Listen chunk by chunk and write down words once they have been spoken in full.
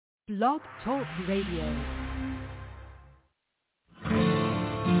Blog Talk Radio.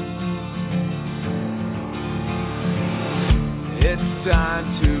 It's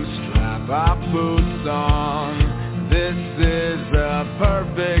time to strap our boots on. This is a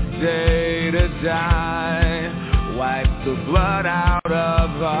perfect day to die. Wipe the blood out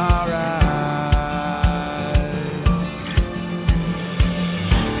of our eyes.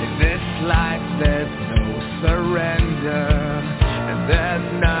 In this life there's no surrender, and there's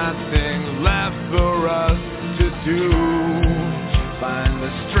nothing left for us to do. Find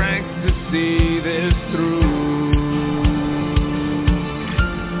the strength to see this through.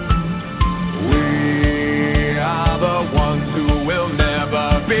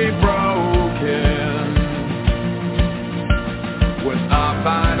 Be broken. With our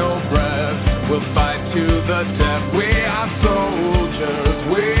final breath, we'll fight to the death. We are soldiers,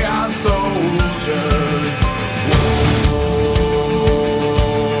 we are soldiers.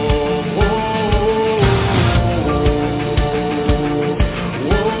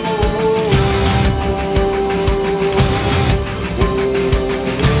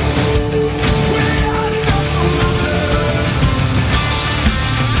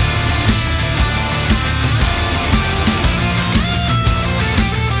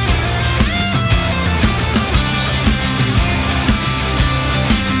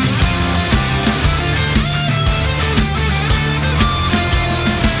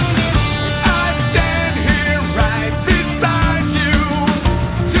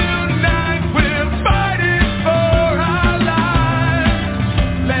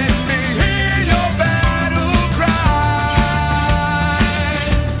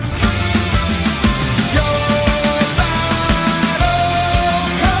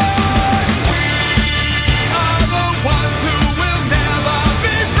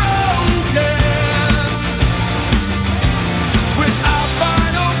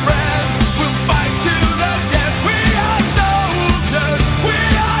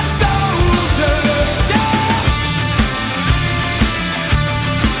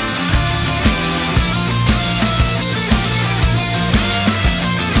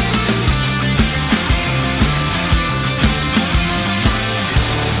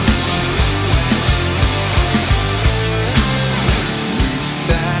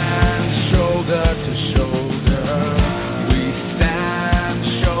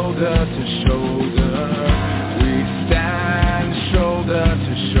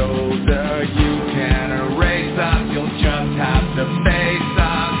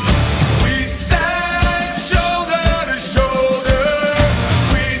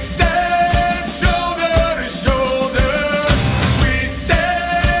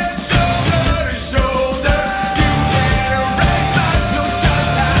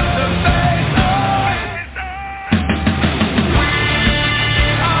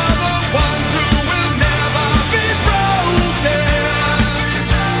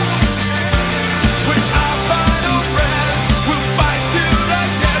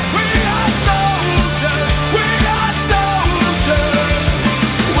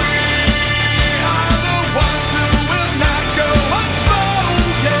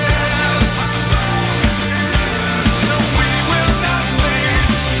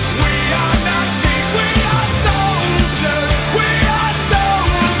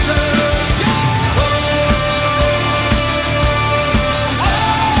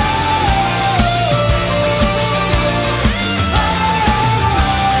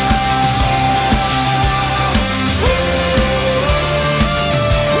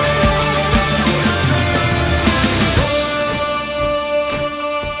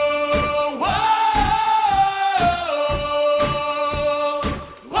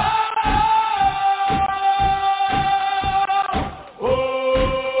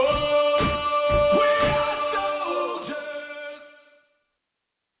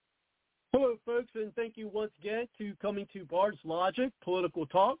 Coming to Bards Logic, Political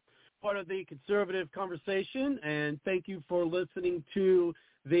Talk, part of the conservative conversation, and thank you for listening to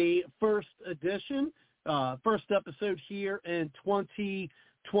the first edition, first episode here in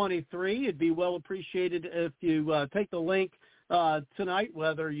 2023. It'd be well appreciated if you take the link tonight,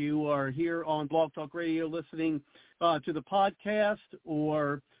 whether you are here on Blog Talk Radio listening to the podcast,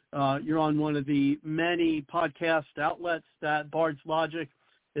 or you're on one of the many podcast outlets that Bards Logic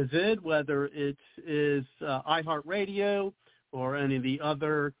is in, whether it is iHeartRadio or any of the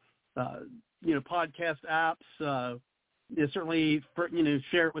other, podcast apps. Certainly,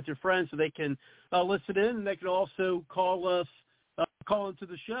 share it with your friends so they can listen in, and they can also call into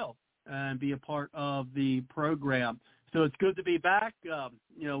the show and be a part of the program. So it's good to be back,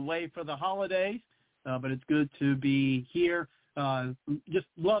 away for the holidays, but it's good to be here Just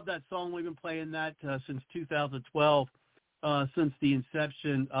love that song. We've been playing that since 2012, since the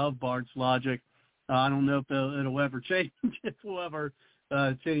inception of Bards Logic. I don't know if it'll ever change. If we'll ever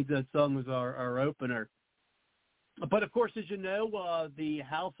change that song as our opener. But, of course, as you know, the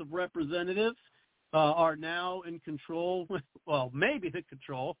House of Representatives are now in control. Well, maybe the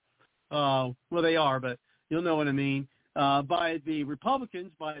control. Well, they are, but you'll know what I mean. By the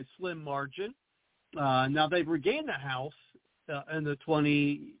Republicans by a slim margin. Now, they've regained the House in the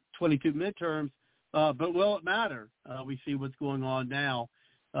 2022 midterms, but will it matter? We see what's going on now.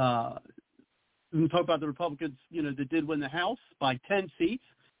 We talk about the Republicans, that did win the House by 10 seats.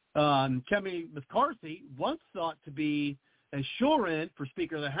 Kevin McCarthy, once thought to be a sure-in for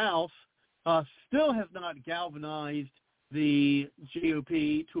Speaker of the House, still has not galvanized the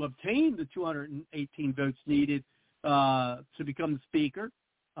GOP to obtain the 218 votes needed to become the Speaker.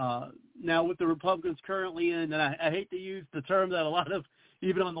 Now, with the Republicans currently in, and I hate to use the term that a lot of,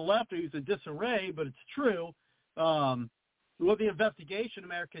 even on the left, are using disarray, but it's true. With the investigation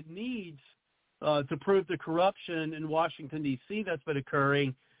America needs to prove the corruption in Washington, D.C. that's been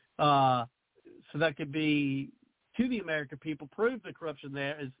occurring, so that could be to the American people, prove the corruption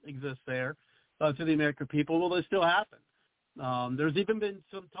exists there to the American people. Will this still happen? There's even been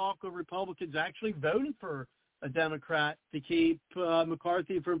some talk of Republicans actually voting for a Democrat to keep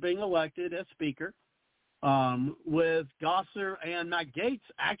McCarthy from being elected as Speaker, with Gosar and Matt Gaetz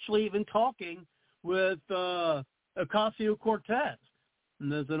actually even talking with Ocasio-Cortez.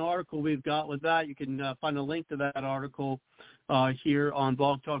 And there's an article we've got with that. You can find a link to that article here on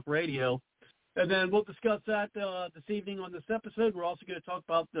Blog Talk Radio. And then we'll discuss that this evening on this episode. We're also going to talk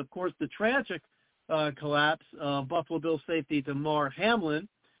about, of course, the tragic collapse of Buffalo Bills safety Damar Hamlin,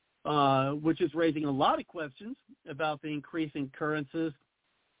 which is raising a lot of questions about the increasing occurrences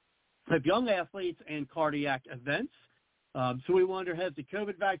of young athletes and cardiac events. So we wonder, has the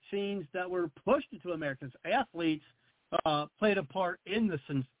COVID vaccines that were pushed into America's athletes played a part in this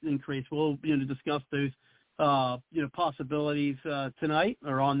increase? We'll discuss those possibilities tonight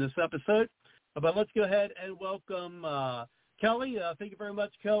or on this episode. But let's go ahead and welcome Kelly. Thank you very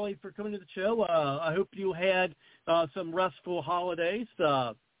much, Kelly, for coming to the show. I hope you had some restful holidays,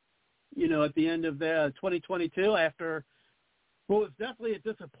 at the end of the 2022 after what was definitely a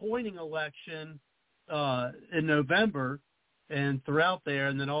disappointing election in November and throughout there.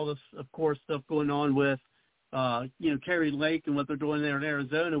 And then all this, of course, stuff going on with, Carrie Lake and what they're doing there in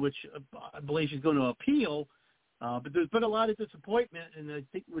Arizona, which I believe she's going to appeal. But there's been a lot of disappointment, and I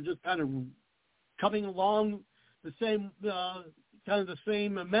think we're just kind of coming along the same the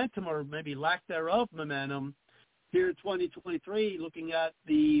same momentum, or maybe lack thereof momentum here in 2023, looking at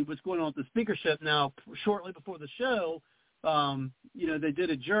what's going on with the speakership now. Shortly before the show, they did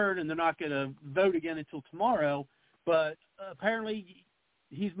adjourn, and they're not going to vote again until tomorrow. But apparently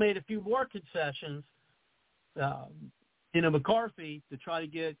he's made a few more concessions, McCarthy, to try to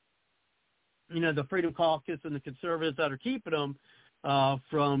get, the Freedom Caucus and the conservatives that are keeping him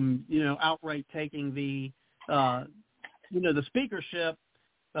from, outright taking the speakership.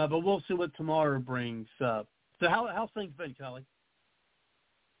 But we'll see what tomorrow brings. So how's things been, Kelly?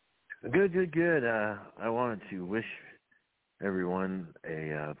 Good. I wanted to wish everyone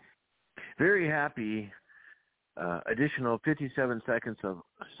a very happy additional 57 seconds of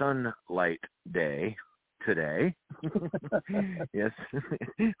sunlight day today. Yes,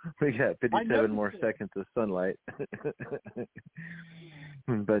 we got 57 more seconds of sunlight.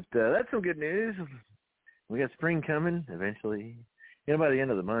 But that's some good news. We got spring coming eventually. By the end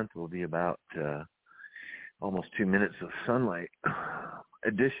of the month, we'll be about almost 2 minutes of sunlight.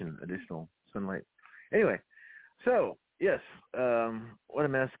 Additional sunlight. Anyway, so yes, what a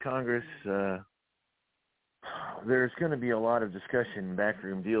mess, Congress. There's going to be a lot of discussion,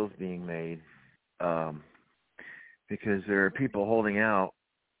 backroom deals being made, because there are people holding out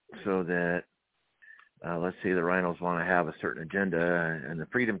so that, let's say the rhinos want to have a certain agenda, and the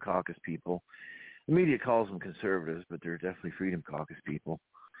Freedom Caucus people, the media calls them conservatives, but they're definitely Freedom Caucus people,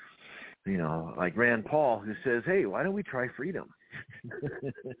 like Rand Paul, who says, hey, why don't we try freedom?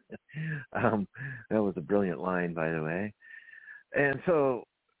 That was a brilliant line, by the way. And so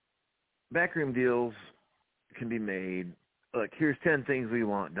backroom deals can be made. Look, here's 10 things we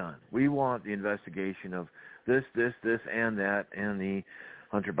want done. We want the investigation of this, and that, and the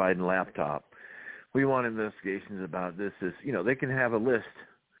Hunter Biden laptop. We want investigations about this. They can have a list.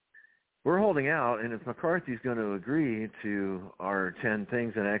 We're holding out, and if McCarthy's going to agree to our 10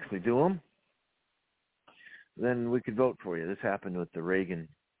 things and actually do them, then we could vote for you. This happened with the Reagan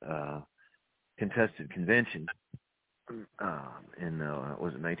contested convention in,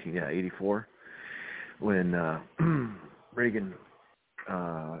 was it 1984? When Reagan,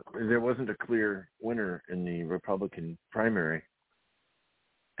 there wasn't a clear winner in the Republican primary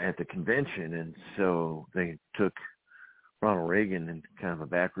at the convention, and so they took Ronald Reagan in kind of a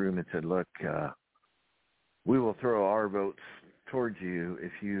back room and said, look, we will throw our votes towards you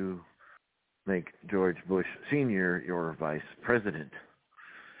if you make George Bush Sr. your vice president.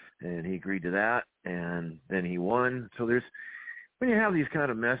 And he agreed to that, and then he won. So when you have these kind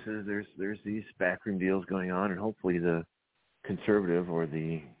of messes, there's these backroom deals going on, and hopefully the conservative or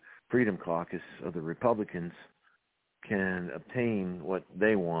the Freedom Caucus of the Republicans can obtain what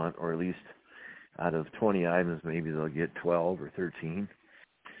they want, or at least out of 20 items, maybe they'll get 12 or 13.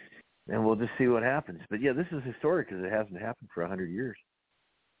 And we'll just see what happens. But, yeah, this is historic because it hasn't happened for 100 years.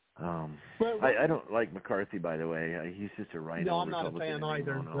 I don't like McCarthy, by the way. He's just a rhino. No, I'm not a fan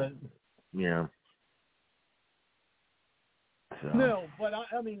either. But... Yeah. So. No, but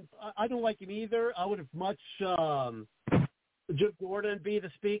I mean, I don't like him either. I would have much Jim Gordon be the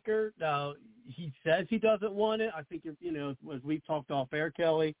speaker. He says he doesn't want it. I think, as we've talked off air,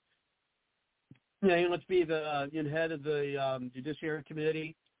 Kelly, he wants to be the head of the Judiciary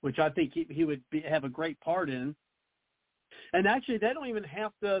Committee, which I think he would have a great part in. And actually, they don't even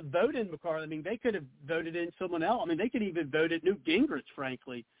have to vote in McCarthy. I mean, they could have voted in someone else. I mean, they could even vote in Newt Gingrich,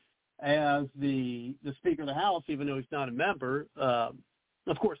 frankly, as the Speaker of the House, even though he's not a member.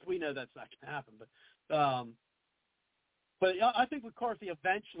 Of course, we know that's not going to happen. But I think McCarthy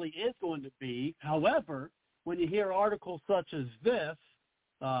eventually is going to be. However, when you hear articles such as this,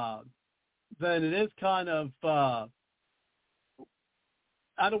 then it is kind of, I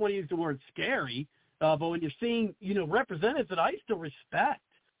don't want to use the word scary, but when you're seeing, representatives that I still respect,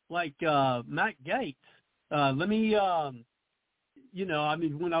 like Matt Gaetz, let me, I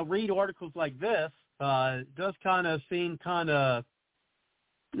mean, when I read articles like this, it does kind of seem kind of,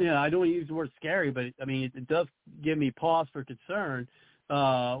 I don't want to use the word scary, but, I mean, it does give me pause for concern.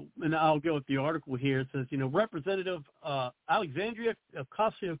 And I'll go with the article here. It says, Representative Alexandria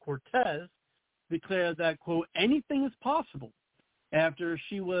Ocasio-Cortez declared that, quote, anything is possible after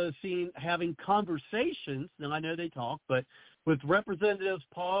she was seen having conversations, now I know they talk, but with Representatives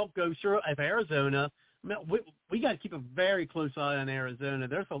Paul Gosar of Arizona. I mean, we got to keep a very close eye on Arizona.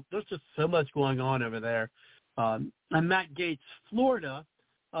 There's just so much going on over there. And Matt Gaetz, Florida,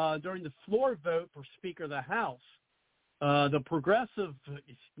 during the floor vote for Speaker of the House, the progressive,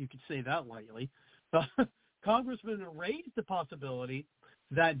 you could say that lightly, Congressman raised the possibility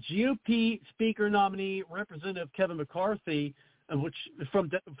that GOP Speaker nominee Representative Kevin McCarthy, which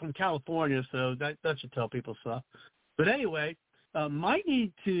from California, so that should tell people stuff. But anyway, might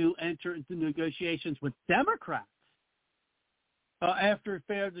need to enter into negotiations with Democrats after it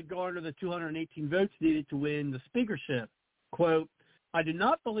failed to garner the 218 votes needed to win the speakership. Quote, I do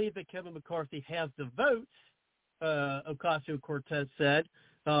not believe that Kevin McCarthy has the votes, Ocasio-Cortez said.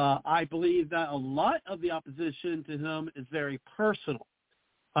 I believe that a lot of the opposition to him is very personal.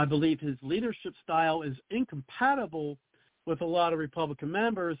 I believe his leadership style is incompatible with a lot of Republican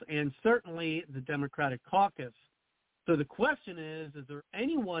members and certainly the Democratic caucus. So the question is there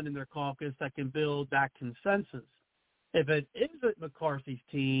anyone in their caucus that can build that consensus? If it isn't McCarthy's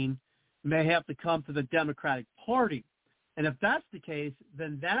team, may have to come to the Democratic Party. And if that's the case,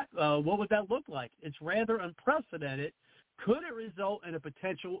 then that what would that look like? It's rather unprecedented. Could it result in a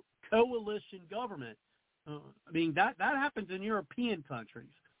potential coalition government? I mean, that happens in European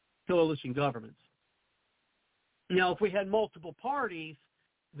countries, coalition governments. Now, if we had multiple parties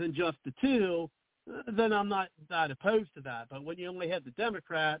than just the two, then I'm not opposed to that. But when you only have the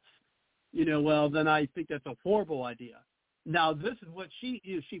Democrats, then I think that's a horrible idea. Now, this is what she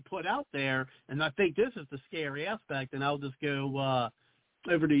put out there, and I think this is the scary aspect, and I'll just go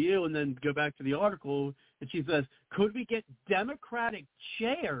over to you and then go back to the article. And she says, could we get Democratic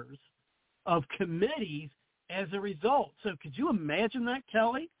chairs of committees as a result? So could you imagine that,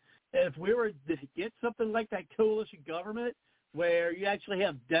 Kelly? If we were to get something like that coalition government where you actually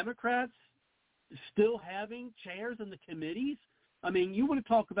have Democrats still having chairs in the committees, I mean, you want to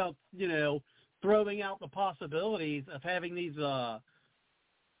talk about, throwing out the possibilities of having these, of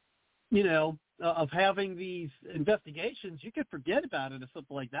having these investigations. You could forget about it if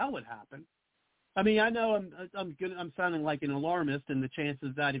something like that would happen. I mean, I know I'm sounding like an alarmist, and the chances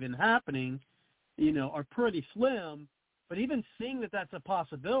of that even happening, are pretty slim. But even seeing that that's a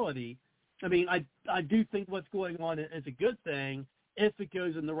possibility, I mean, I do think what's going on is a good thing if it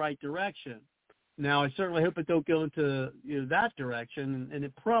goes in the right direction. Now, I certainly hope it don't go into that direction, and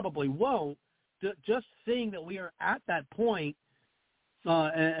it probably won't. Just seeing that we are at that point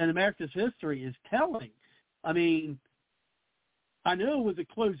in America's history is telling. I mean, I know it was a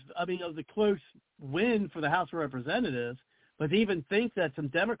close. I mean, it was a close win for the House of Representatives, but to even think that some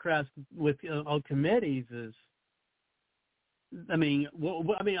Democrats with on committees is. I mean,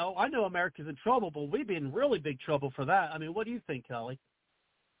 I know America's in trouble, but we'd be in really big trouble for that. I mean, what do you think, Kelly?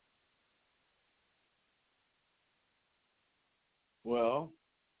 Well,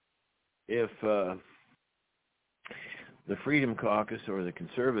 if the Freedom Caucus or the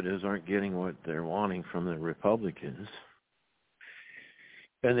conservatives aren't getting what they're wanting from the Republicans,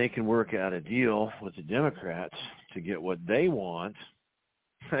 and they can work out a deal with the Democrats to get what they want.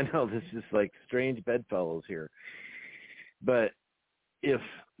 I know this is like strange bedfellows here. But if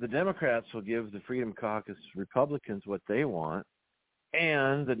the Democrats will give the Freedom Caucus Republicans what they want,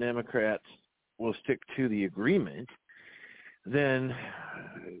 and the Democrats will stick to the agreement, then,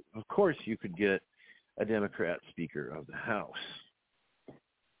 of course, you could get a Democrat Speaker of the House.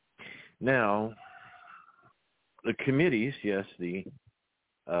 Now, the committees, yes, the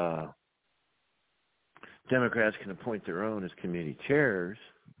Democrats can appoint their own as committee chairs,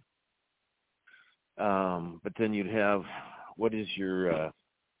 but then you'd have what is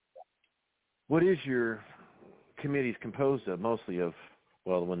your committees composed of? Mostly of,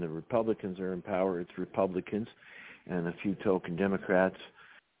 well, when the Republicans are in power, it's Republicans and a few token Democrats.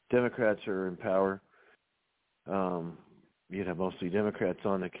 Democrats are in power. You'd have mostly Democrats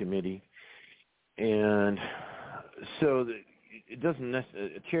on the committee, and so it doesn't.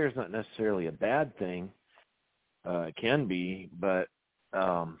 A chair is not necessarily a bad thing. It can be, but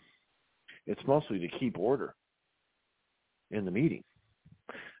it's mostly to keep order in the meeting.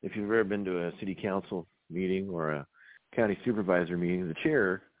 If you've ever been to a city council meeting or a county supervisor meeting, the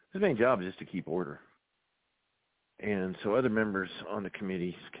chair, his main job is just to keep order. And so other members on the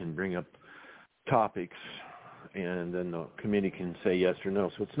committees can bring up topics, and then the committee can say yes or no.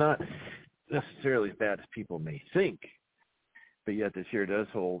 So it's not necessarily as bad as people may think, but yet the chair does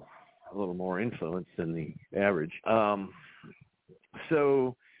hold a little more influence than the average.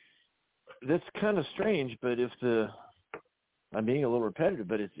 So that's kind of strange, but I'm being a little repetitive,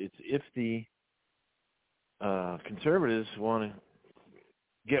 but it's if the conservatives want to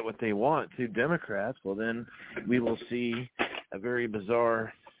get what they want through Democrats, well, then we will see a very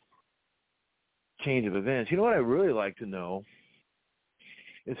bizarre change of events. You know what I really like to know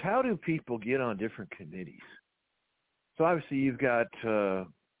is how do people get on different committees? So obviously you've got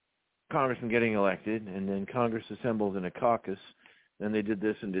congressmen getting elected, and then Congress assembles in a caucus, and they did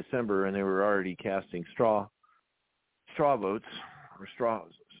this in December, and they were already casting straw votes or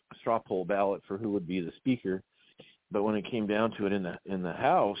straw poll ballot for who would be the speaker. But when it came down to it in the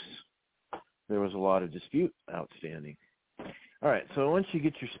House, there was a lot of dispute outstanding. All right, so once you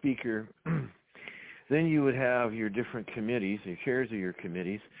get your speaker, then you would have your different committees, your chairs of your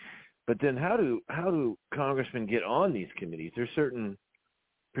committees. But then how do congressmen get on these committees? There's certain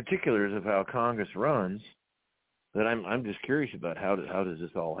particulars of how Congress runs that I'm just curious about. How does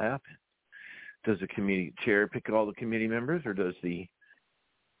this all happen? Does the committee chair pick all the committee members, or does the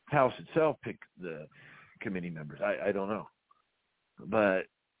House itself pick the committee members? I don't know. But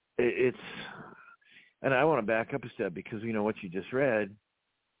it's, and I want to back up a step because, you know, what you just read,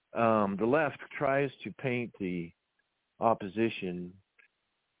 the left tries to paint the opposition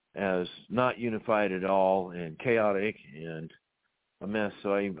as not unified at all and chaotic and a mess.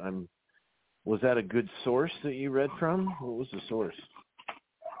 So was that a good source that you read from? What was the source?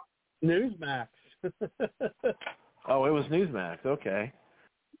 Newsmax. Oh, it was Newsmax. Okay.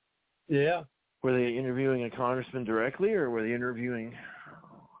 Yeah. Were they interviewing a congressman directly, or were they interviewing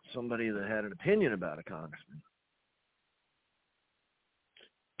somebody that had an opinion about a congressman?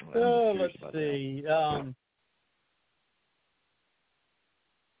 Oh, let's see. I'm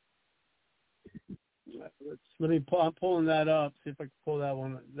pulling that up. See if I can pull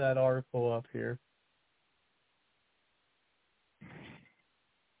that article up here.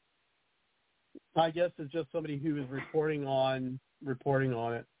 I guess it's just somebody who is reporting on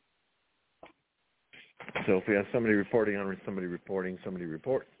it. So if we have somebody reporting on somebody reporting,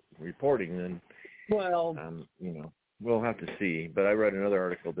 then well, you know, we'll have to see. But I read another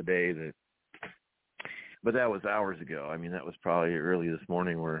article today but that was hours ago. I mean, that was probably early this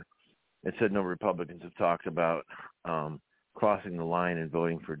morning, where it said no Republicans have talked about crossing the line and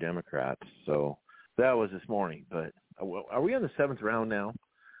voting for Democrats. So that was this morning. But are we on the seventh round now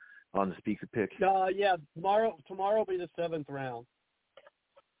on the speaker pick? Yeah, tomorrow will be the seventh round.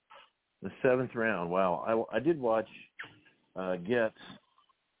 The seventh round. Wow. I did watch Gaetz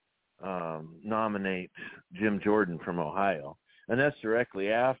nominate Jim Jordan from Ohio, and that's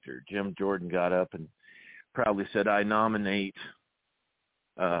directly after Jim Jordan got up and proudly said, I nominate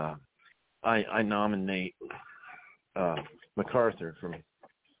McCarthy from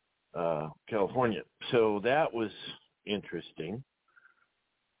California. So that was interesting.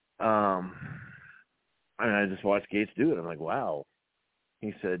 And I just watched Gaetz do it. I'm like, wow.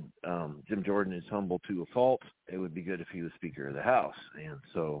 He said, Jim Jordan is humble to a fault. It would be good if he was Speaker of the House. And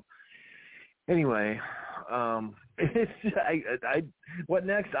so, anyway, what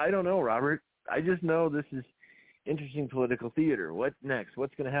next? I don't know, Robert. I just know this is interesting political theater. What next?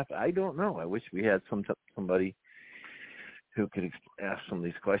 What's going to happen? I don't know. I wish we had somebody who could ask some of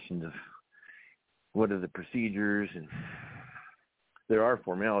these questions of what are the procedures, and there are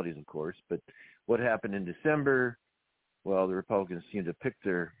formalities, of course, but what happened in December? Well, the Republicans seemed to pick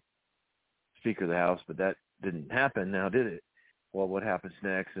their Speaker of the House, but that didn't happen. Now, did it? Well, what happens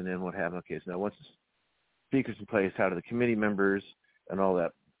next, and then what happened? Okay, so now once the Speaker's in place, how do the committee members and all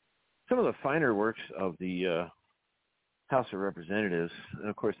that? Some of the finer works of the House of Representatives, and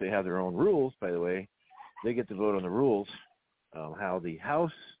of course they have their own rules, by the way. They get to vote on the rules, how the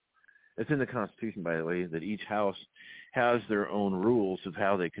House, it's in the Constitution, by the way, that each House has their own rules of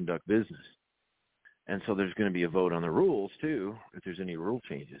how they conduct business. And so there's going to be a vote on the rules, too, if there's any rule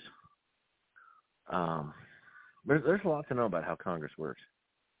changes. There's a lot to know about how Congress works.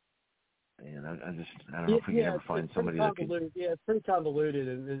 And I don't know if we can ever find somebody that can. Yeah, it's pretty convoluted,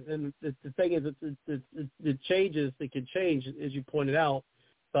 and the thing is, it changes. It can change, as you pointed out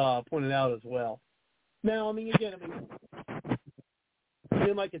as well. Now, I mean, again,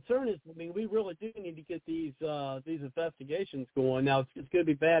 my concern is, we really do need to get these investigations going. Now, it's going to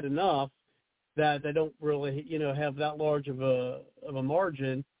be bad enough that they don't really, have that large of a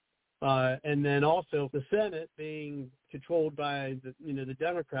margin, and then also the Senate being controlled by the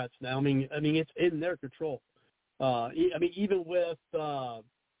Democrats now. I mean, it's in their control. Even with I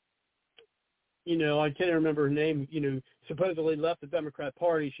can't remember her name. Supposedly left the Democrat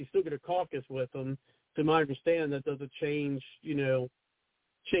Party. She's still going to caucus with them. To my understanding, that doesn't change the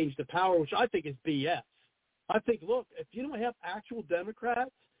power, which I think is BS. I think, look, if you don't have actual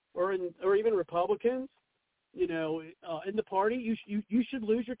Democrats or even Republicans, in the party, you should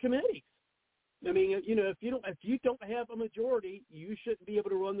lose your committees. I mean, if you don't have a majority, you shouldn't be able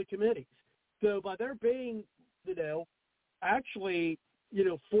to run the committees. So by there being, actually,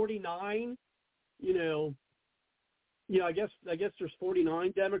 49, I guess there's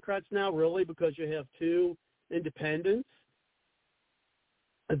 49 Democrats now, really, because you have 2 independents.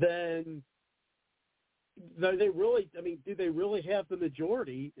 Then do they really have the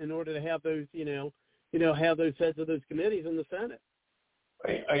majority in order to have those, have those heads of those committees in the Senate?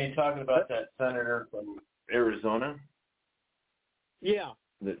 Are you talking about that senator from Arizona? Yeah.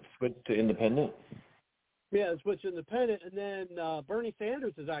 That switched to independent? Yeah, it switched to independent, and then Bernie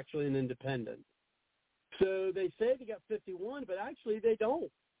Sanders is actually an independent. So they say they got 51, but actually they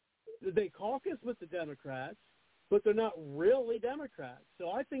don't. They caucus with the Democrats, but they're not really Democrats.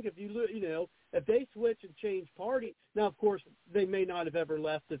 So I think if if they switch and change party, now of course they may not have ever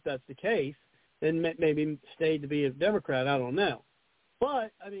left if that's the case, and maybe stayed to be a Democrat. I don't know.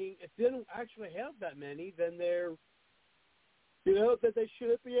 But if they don't actually have that many, then they're, that they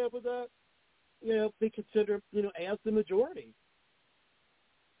should be able to, be considered, as the majority.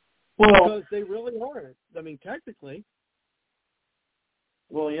 Well, because they really aren't. Technically.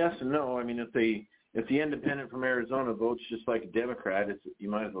 Well, yes and no. If the independent from Arizona votes just like a Democrat, you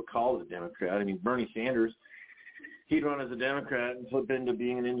might as well call it a Democrat. Bernie Sanders, he'd run as a Democrat and flip into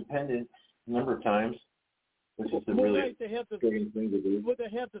being an independent a number of times. Which is really strange thing to do. Well, they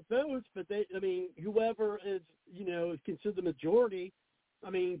have the votes, but whoever is, is considered the majority,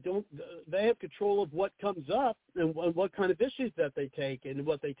 don't they have control of what comes up and what kind of issues that they take and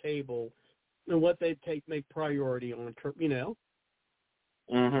what they table and what they make priority on,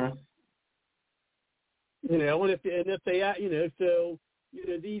 Mhm. And if they, so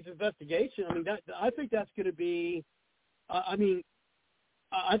these investigations, I think that's going to be, I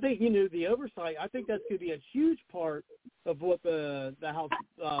think, the oversight, I think that's going to be a huge part of what the House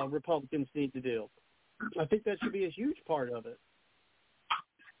Republicans need to do. I think that should be a huge part of it.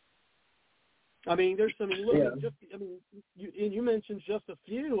 There's some, you mentioned just a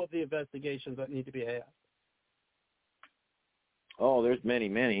few of the investigations that need to be had. Oh, there's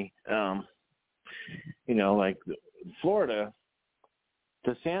many. Like Florida,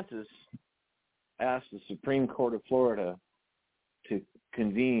 DeSantis asked the Supreme Court of Florida to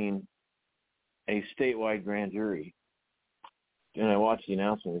convene a statewide grand jury, and I watched the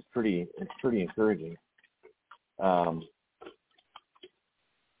announcement. It's pretty encouraging.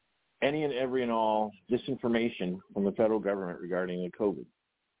 Any and every and all disinformation from the federal government regarding the COVID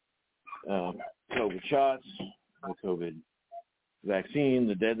shots, the COVID vaccine,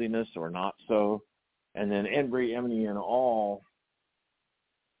 the deadliness or not so, and then any and all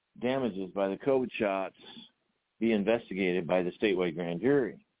damages by the COVID shots be investigated by the statewide grand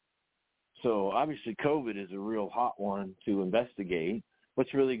jury. So obviously COVID is a real hot one to investigate.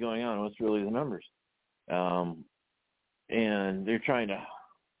 What's really going on? What's really the numbers? And they're trying to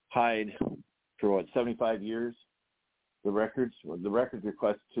hide for 75 years the records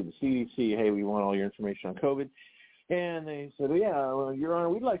requested to the CDC. Hey, we want all your information on COVID. And they said, well, Your Honor,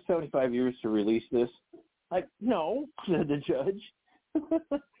 we'd like 75 years to release this. Like, no, said the judge.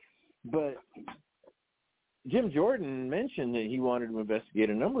 But Jim Jordan mentioned that he wanted to investigate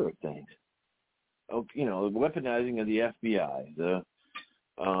a number of things. The weaponizing of the FBI, the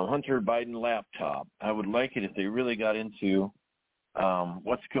Hunter Biden laptop. I would like it if they really got into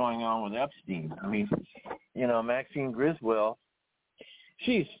what's going on with Epstein. I mean, Maxine Griswold,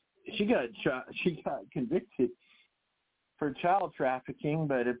 she got convicted for child trafficking,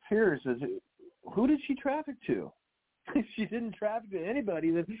 but it appears who did she traffic to? If she didn't traffic to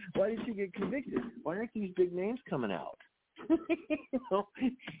anybody, then why did she get convicted? Why aren't these big names coming out?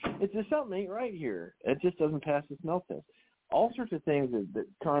 It's just something ain't right here. It just doesn't pass the smell test. All sorts of things that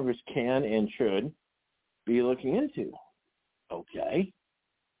Congress can and should be looking into. Okay.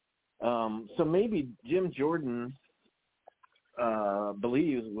 So maybe Jim Jordan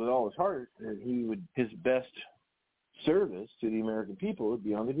believes with all his heart that his best service to the American people would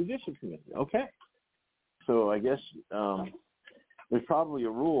be on the Judicial Committee. Okay. So I guess there's probably a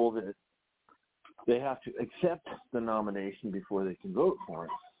rule that they have to accept the nomination before they can vote for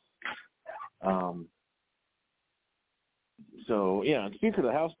it. Speaker of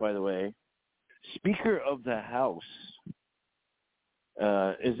the House, by the way, Speaker of the House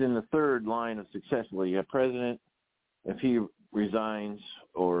is in the third line of successfully. A president, if he resigns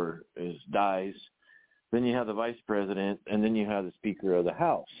or dies, then you have the vice president, and then you have the Speaker of the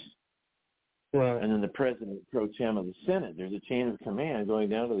House. Right. And then the president pro tem of the Senate. There's a chain of command going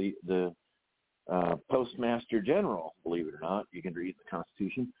down to the Postmaster General, believe it or not. You can read the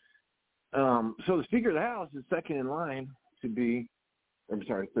Constitution. So the Speaker of the House is second in line to be,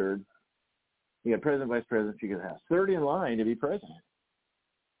 third. You got President, Vice President, Speaker of the House. Third in line to be president.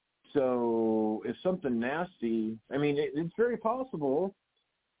 So if something nasty, it's very possible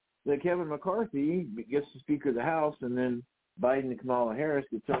that Kevin McCarthy gets the Speaker of the House and then Biden and Kamala Harris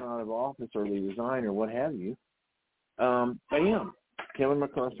get thrown out of office or they resign or what have you. Kevin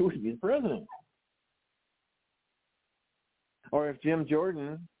McCarthy would be the president. Or if Jim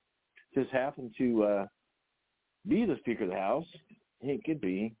Jordan just happened to be the Speaker of the House, he could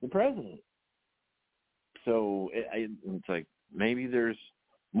be the president. So it's like maybe there's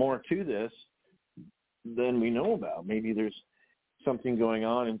more to this than we know about. Maybe there's something going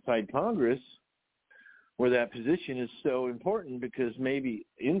on inside Congress where that position is so important because maybe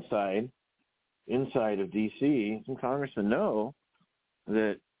inside of D.C., some congressmen know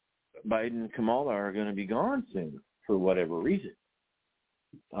that Biden and Kamala are going to be gone soon for whatever reason.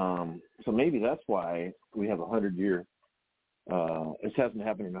 So maybe that's why we have 100-year. This hasn't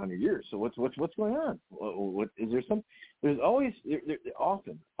happened in 100 years. So what's going on? What is there some? There's always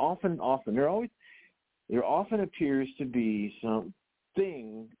there often appears to be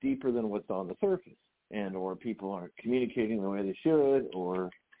something deeper than what's on the surface, and or people aren't communicating the way they should, or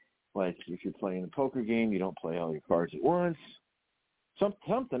like if you're playing a poker game, you don't play all your cards at once.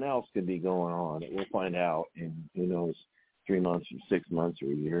 Something else could be going on that we'll find out in, who knows, 3 months or 6 months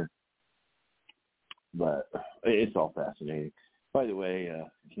or a year. But it's all fascinating. By the way, I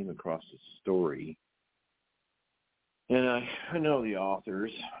came across a story, and I know the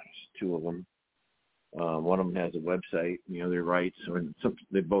authors. There's two of them. One of them has a website, and the other writes, or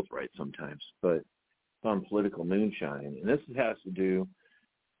they both write sometimes, but on political moonshine. And this has to do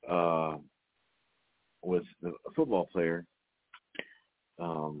with a football player,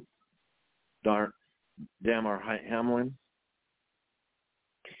 Damar Hamlin.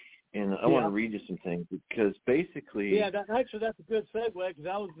 And I want to read you some things because basically... Yeah, that's a good segue because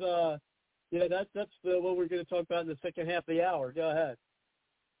that was, that's what we're going to talk about in the second half of the hour. Go ahead.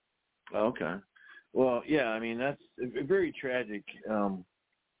 Okay. Well, yeah, that's a very tragic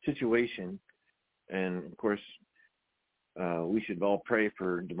situation. And, of course, we should all pray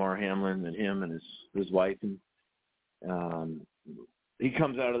for Damar Hamlin and him and his wife. And he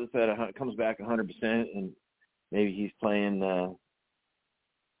comes out of this, comes back 100%, and maybe he's playing...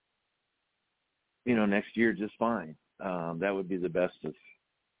 next year just fine. That would be the best of.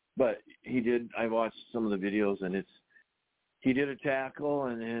 But I watched some of the videos, and he did a tackle,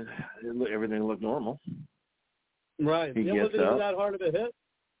 and then everything looked normal. Right. It wasn't that hard of a hit?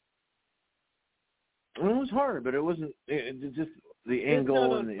 It was hard, but it wasn't. It just the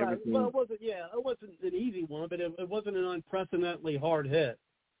angle and everything. Well, it wasn't an easy one, but it wasn't an unprecedentedly hard hit.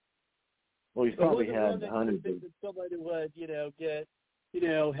 Well, he's probably had hundreds of. Somebody would,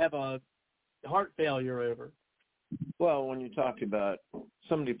 have a heart failure over. Well, when you talk about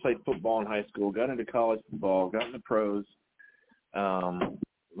somebody played football in high school, got into college football, got into pros,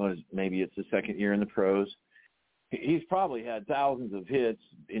 maybe it's the second year in the pros. He's probably had thousands of hits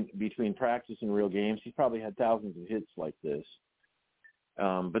in between practice and real games. He's probably had thousands of hits like this.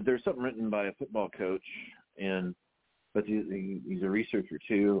 But there's something written by a football coach, but he's a researcher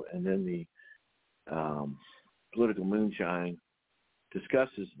too, and then the political moonshine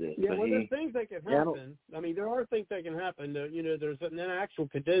discusses this. Yeah, but well, there's things that can happen. I mean, there are things that can happen. There's an actual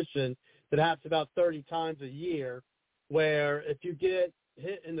condition that happens about 30 times a year where if you get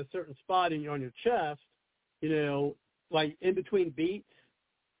hit in a certain spot on your chest, like in between beats,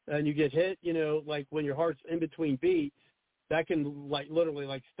 and you get hit, like when your heart's in between beats, that can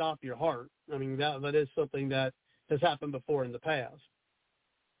literally stop your heart. I mean, that is something that has happened before in the past.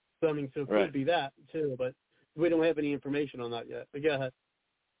 So, I mean, so it could be that too, but we don't have any information on that yet. But go ahead.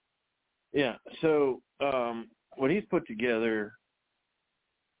 Yeah. So what he's put together,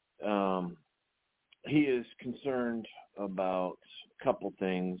 he is concerned about a couple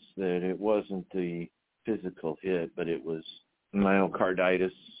things, that it wasn't the physical hit, but it was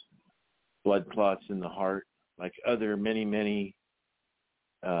myocarditis, blood clots in the heart, like other many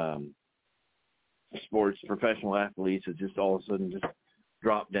sports, professional athletes that just all of a sudden just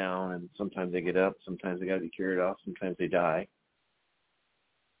drop down, and sometimes they get up, sometimes they got to be carried off, sometimes they die.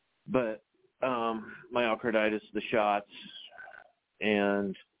 But myocarditis, the shots,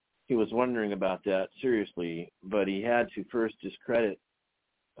 and he was wondering about that seriously, but he had to first discredit,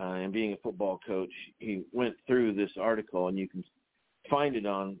 and being a football coach, he went through this article, and you can find it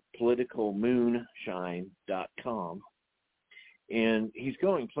on politicalmoonshine.com. And he's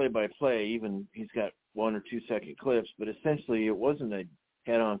going play-by-play, even he's got 1 or 2 second clips, but essentially it wasn't a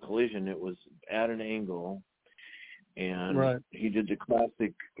head-on collision. It was at an angle, and he did the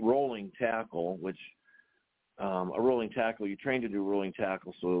classic rolling tackle, which a rolling tackle, you train to do rolling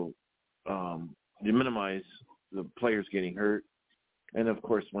tackle, so you minimize the players getting hurt. And, of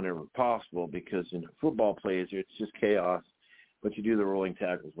course, whenever possible, because in football plays, it's just chaos, but you do the rolling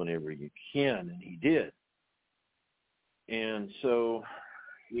tackles whenever you can, and he did. And so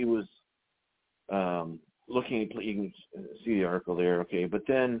he was looking, you can see the article there, okay, but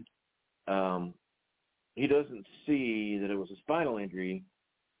then he doesn't see that it was a spinal injury,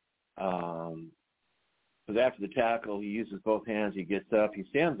 because after the tackle, he uses both hands, he gets up, he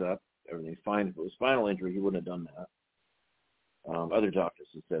stands up, everything's fine. If it was spinal injury, he wouldn't have done that. Other doctors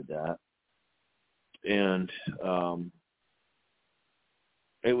have said that. And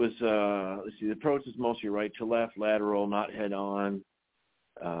it was, let's see, the approach is mostly right to left, lateral, not head-on.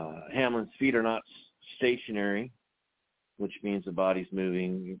 Hamlin's feet are not stationary, which means the body's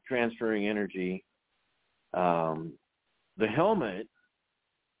moving. You're transferring energy. The helmet,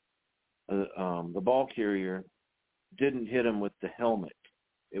 the ball carrier, didn't hit him with the helmet.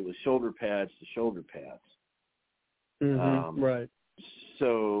 It was shoulder pads to shoulder pads. Right.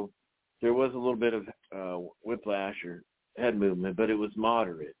 So there was a little bit of whiplash or head movement, but it was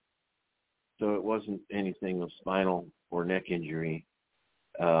moderate. So it wasn't anything of spinal or neck injury.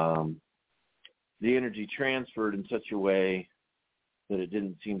 The energy transferred in such a way that it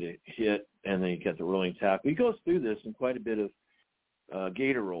didn't seem to hit, and then you got the rolling tackle. He goes through this in quite a bit of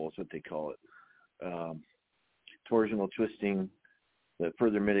gator roll is what they call it. Torsional twisting that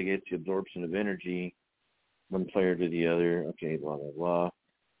further mitigates the absorption of energy one player to the other, okay, blah, blah, blah.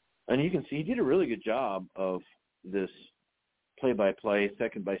 And you can see he did a really good job of this play-by-play,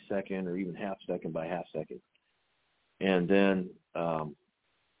 second by second, or even half second by half second. And then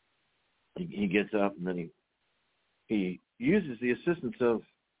he gets up, and then he uses the assistance of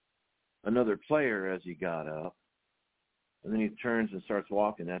another player as he got up, and then he turns and starts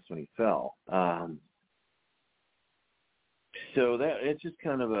walking. That's when he fell. So that it's just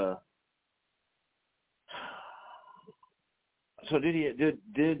kind of a. So did he have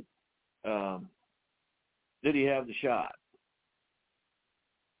the shot?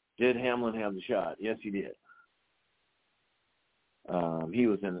 Did Hamlin have the shot? Yes, he did.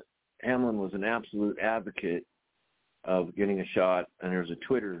 Hamlin was an absolute advocate of getting a shot, and there was a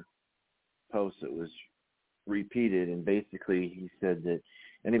Twitter post that was repeated, and basically he said that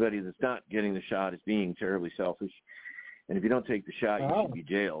anybody that's not getting the shot is being terribly selfish, and if you don't take the shot, you should be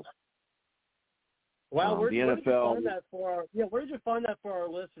jailed. Wow, where did you find that for our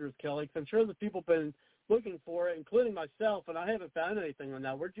listeners, Kelly? Because I'm sure the people have been looking for it, including myself, and I haven't found anything on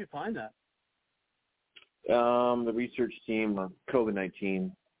that. Where did you find that? The research team on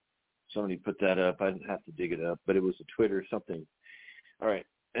COVID-19. Somebody put that up. I didn't have to dig it up, but it was a Twitter something. All right,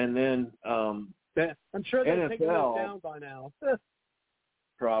 and then I'm sure they've taken those down by now.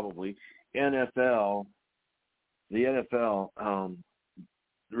 Probably NFL. The NFL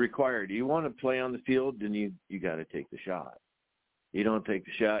required. You want to play on the field, then you got to take the shot. You don't take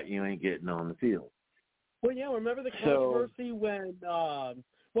the shot, you ain't getting on the field. Well, yeah. Remember the controversy when?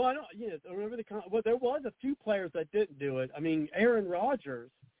 Well, I don't. Remember well, there was a few players that didn't do it. I mean, Aaron Rodgers,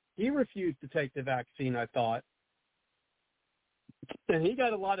 he refused to take the vaccine, I thought, and he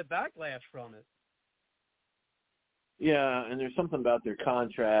got a lot of backlash from it. Yeah, and there's something about their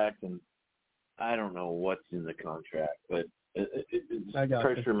contract, and I don't know what's in the contract, but it's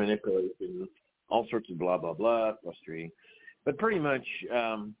pressure manipulation, all sorts of blah, blah, blah, frustrating. But pretty much,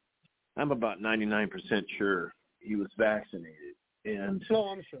 I'm about 99% sure he was vaccinated. And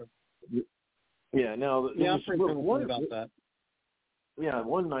I'm sure. Yeah, now, I'm pretty sure about that. Yeah,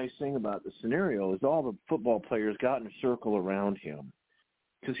 one nice thing about the scenario is all the football players got in a circle around him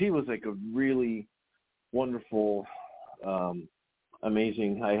because he was like a really wonderful,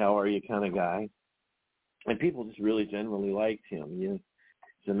 amazing, hi, how are you kind of guy. And people just really generally liked him.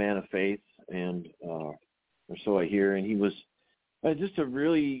 He's a man of faith, and or so I hear. And he was just a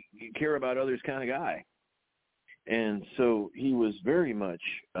really care about others kind of guy. And so he was very much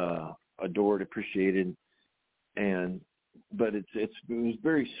adored, appreciated, but it was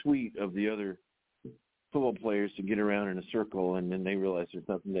very sweet of the other football players to get around in a circle, and then they realized there's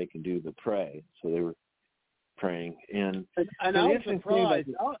nothing they can do but pray. So they were praying, and I was surprised.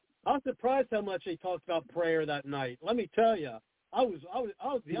 I was surprised how much they talked about prayer that night. Let me tell you, I was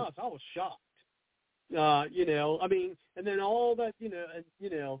be honest, I was shocked. I mean, and then all that, I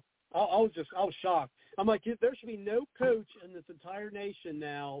was shocked. I'm like, there should be no coach in this entire nation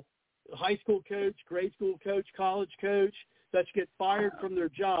now, high school coach, grade school coach, college coach, that should get fired from their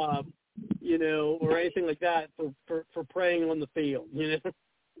job, or anything like that for praying on the field,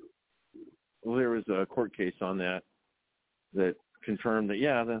 Well, there was a court case on that confirmed that,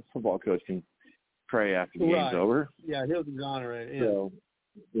 the football coach can pray after the game's over. Yeah, he'll exonerate. Yeah. So,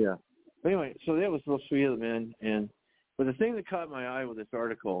 yeah. But anyway, so that was real sweet of them. But the thing that caught my eye with this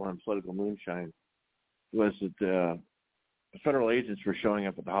article on political moonshine was that federal agents were showing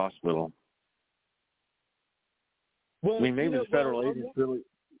up at the hospital. Well, I mean, maybe the federal agents really...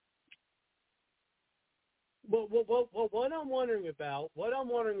 Well, what I'm wondering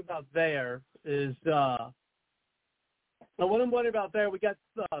about there is... What I'm wondering about there, we got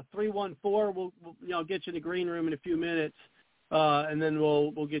 314. We'll get you in the green room in a few minutes, and then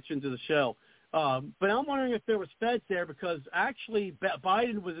we'll get you into the show. But I'm wondering if there was feds there because actually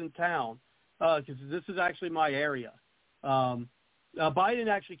Biden was in town because this is actually my area. Biden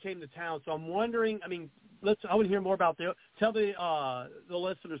actually came to town, so I'm wondering. I mean, I want to hear more about tell the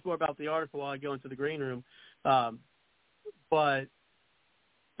listeners more about the article while I go into the green room. But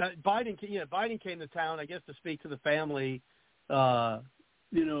Biden came to town, I guess, to speak to the family, Hamlin's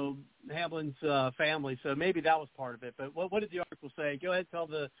family. So maybe that was part of it. But what did the article say? Go ahead and tell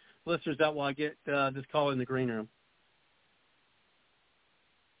the listeners that while I get this call in the green room.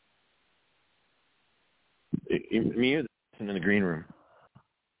 Me or in the green room?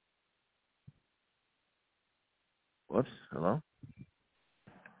 Whoops. Hello?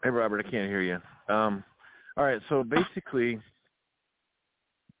 Hey, Robert, I can't hear you. All right, so basically...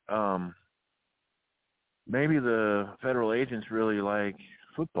 maybe the federal agents really like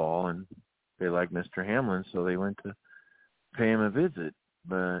football and they like Mr. Hamlin, so they went to pay him a visit.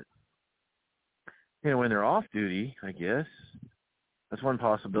 But, when they're off duty, I guess, that's one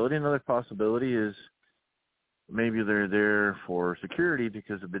possibility. Another possibility is maybe they're there for security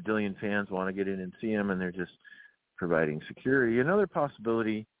because a bajillion fans want to get in and see him and they're just providing security. Another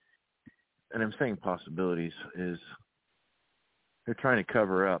possibility, and I'm saying possibilities, is they're trying to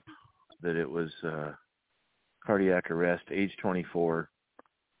cover up that it was cardiac arrest, age 24,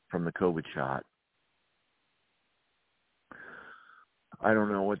 from the COVID shot. I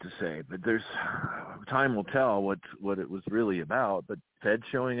don't know what to say, but time will tell what it was really about. But Fed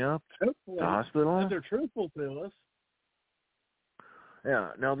showing up at the hospital? If they're truthful to us.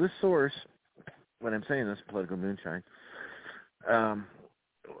 Yeah. Now, this source, when I'm saying this, political moonshine,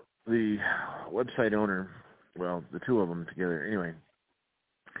 the website owner, well, the two of them together, anyway,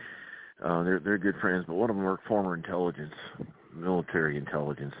 they're good friends, but one of them worked former intelligence, military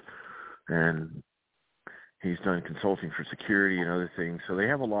intelligence, and he's done consulting for security and other things. So they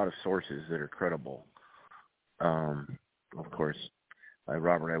have a lot of sources that are credible. Of course,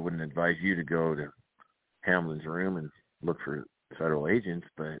 Robert, I wouldn't advise you to go to Hamlin's room and look for federal agents,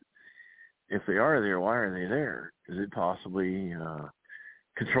 but if they are there, why are they there? Is it possibly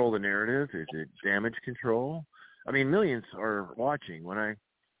control the narrative? Is it damage control? I mean, millions are watching. When I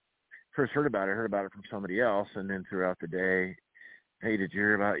first heard about it, I heard about it from somebody else, and then throughout the day, hey, did you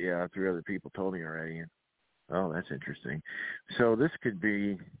hear about it? Yeah, 3 other people told me already. And, oh, that's interesting. So this could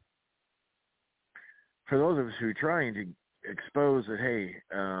be, for those of us who are trying to expose that, hey,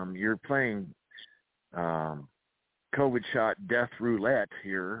 you're playing COVID shot death roulette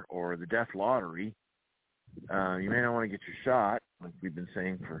here, or the death lottery. You may not want to get your shot, like we've been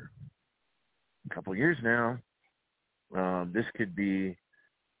saying for a couple of years now. This could be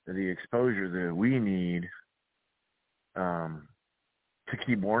the exposure that we need to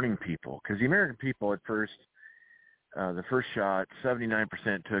keep warning people. Because the American people at first, the first shot, 79%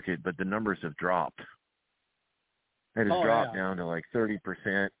 took it, but the numbers have dropped. It has dropped down to like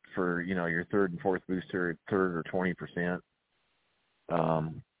 30% for, your third and fourth booster, third or 20%.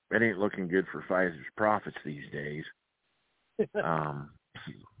 It ain't looking good for Pfizer's profits these days.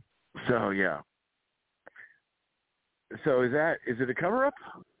 So, yeah. So is it a cover-up?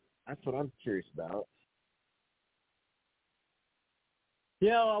 That's what I'm curious about.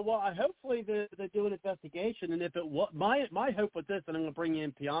 Yeah, well, hopefully they do an investigation, and if it was my hope with this, and I'm going to bring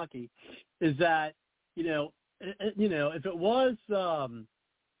in Pianki, is that if it was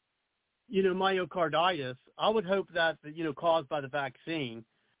myocarditis, I would hope that caused by the vaccine.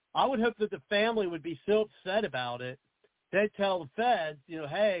 I would hope that the family would be so upset about it, they'd tell the feds,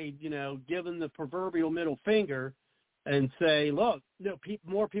 hey, give them the proverbial middle finger, and say, look,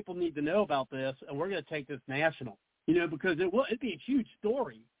 more people need to know about this, and we're going to take this national. Because it'd be a huge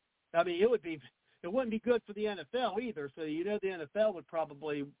story. I mean, it wouldn't be good for the NFL either. So the NFL would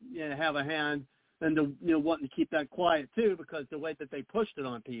probably have a hand in wanting to keep that quiet too, because the way that they pushed it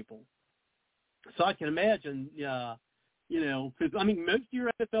on people. So I can imagine, because most of your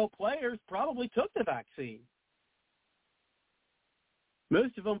NFL players probably took the vaccine.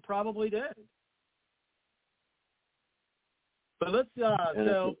 Most of them probably did. But let's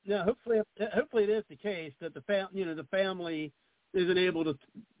hopefully it is the case that the family isn't able to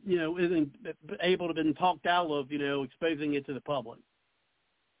been talked out of exposing it to the public.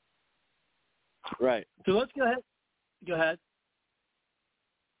 Right. So let's go ahead.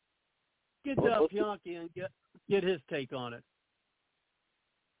 Get Pianki and get his take on it.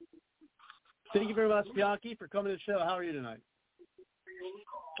 Thank you very much, Pianki, for coming to the show. How are you tonight?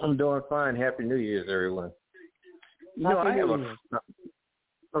 I'm doing fine. Happy New Year's, everyone. I have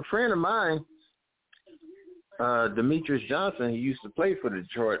a friend of mine, Demetrius Johnson. He used to play for the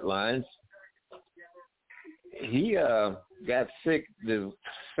Detroit Lions. He got sick the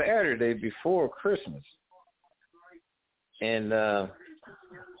Saturday before Christmas, and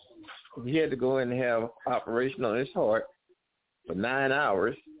he had to go in and have operation on his heart for 9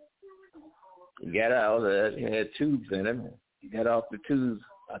 hours. He got out of that. He had tubes in him. He got off the tubes,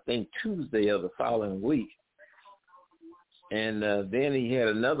 I think, Tuesday of the following week. And then he had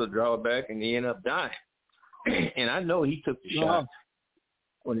another drawback, and he ended up dying. And I know he took the shot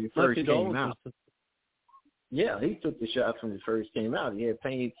when he first came out. Yeah, he took the shot when he first came out. He had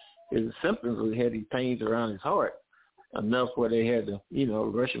pain. His symptoms was he had these pains around his heart, enough where they had to,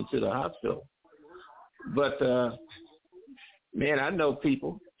 rush him to the hospital. But, man, I know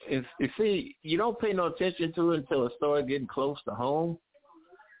people. You see, you don't pay no attention to it until it started getting close to home.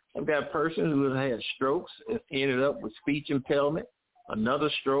 I've got a person who has had strokes, ended up with speech impairment, another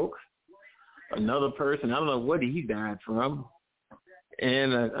stroke, another person, I don't know what he died from,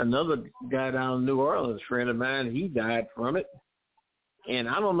 and another guy down in New Orleans, a friend of mine, he died from it. And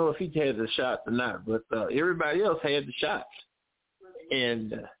I don't know if he had the shots or not, but everybody else had the shots.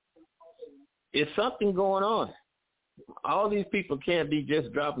 And it's something going on. All these people can't be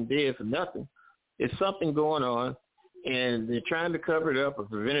just dropping dead for nothing. It's something going on. And they're trying to cover it up or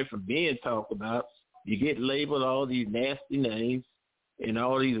prevent it from being talked about. You get labeled all these nasty names and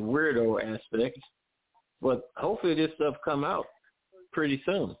all these weirdo aspects. But hopefully this stuff come out pretty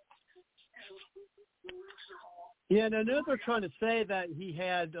soon. Yeah, and I know they're trying to say that he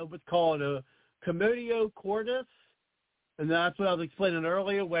had what's called a commotio cordis, and that's what I was explaining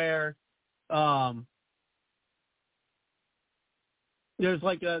earlier, where there's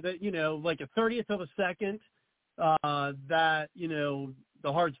like a 30th of a second that the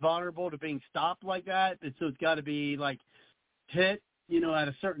heart's vulnerable to being stopped like that, and so it's got to be like hit at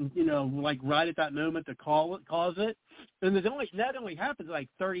a certain like right at that moment to cause it, and that only happens like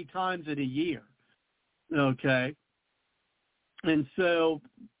 30 times in a year. Okay, and so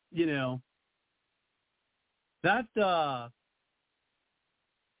that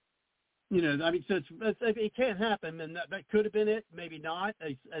I mean, so it can't happen, and that could have been it, maybe not.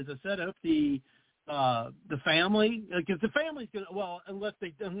 As I said, I hope the family, because the family's going to, well, unless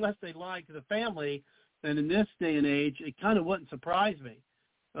they lie to the family, and in this day and age, it kind of wouldn't surprise me.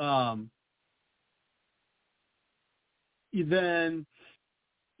 Then,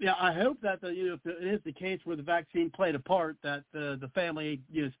 yeah, I hope that if it is the case where the vaccine played a part, that the family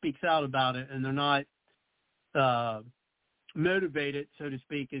speaks out about it, and they're not motivated, so to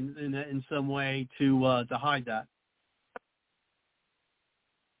speak, in some way to hide that.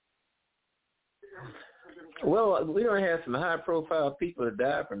 Well, we don't have some high-profile people that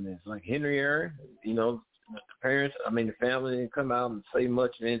died from this, like Henry Aaron. The parents, the family didn't come out and say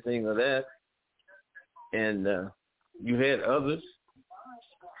much of anything of that. And you had others.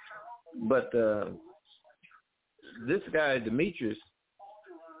 But this guy, Demetrius,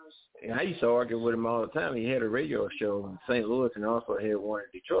 I used to argue with him all the time. He had a radio show in St. Louis and also had one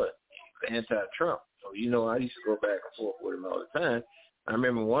in Detroit, anti-Trump. So, I used to go back and forth with him all the time. I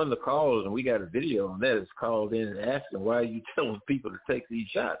remember one of the callers, and we got a video on that, is called in and asked him, why are you telling people to take these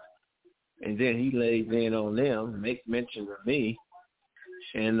shots? And then he lays in on them, make mention of me.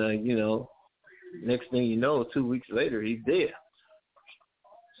 And, next thing you know, 2 weeks later, he's dead.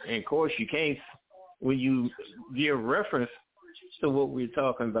 And, of course, you can't, when you give reference to what we're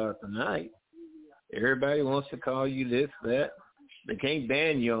talking about tonight, everybody wants to call you this, that. They can't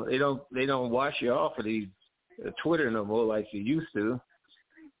ban you. They don't wash you off of these Twitter no more like you used to.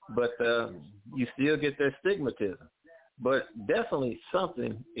 But you still get that stigmatism. But definitely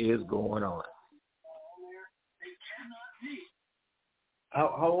something is going on.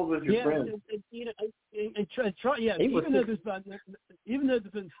 How old was your friend? Even though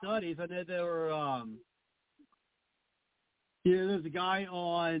there's been studies, I know there were, there's a guy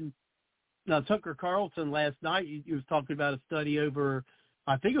on Tucker Carlson last night. He was talking about a study over,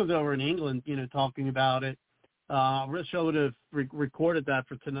 I think it was over in England, talking about it. I wish I would have recorded that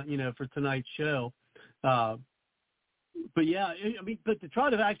for tonight, for tonight's show. But yeah, but to try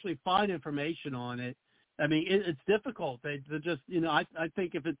to actually find information on it, it's difficult. They just, I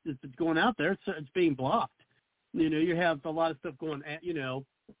think if it's going out there, it's being blocked. You have a lot of stuff going, saying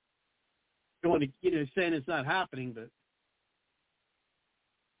it's not happening, but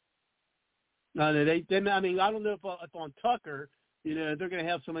no, I don't know if on Tucker, they're going to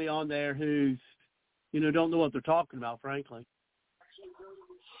have somebody on there who's, don't know what they're talking about, frankly.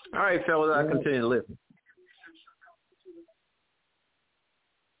 All right, fellas, I continue to listen.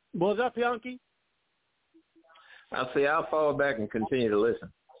 What's up, Bianchi? I'll say I'll fall back and continue to listen.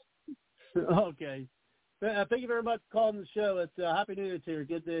 Okay. Thank you very much for calling the show. It's Happy New Year to you.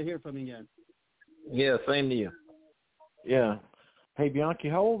 Good to hear from you again. Yeah, same to you. Yeah. Hey, Bianchi,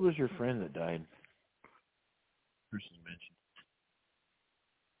 how old was your friend that died? Person you mentioned.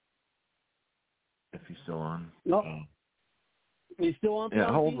 If he's still on. No. He's still on, Bianchi?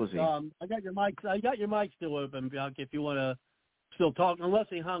 Yeah, how old was he? I got your mic still open, Bianchi, if you want to still talk. Unless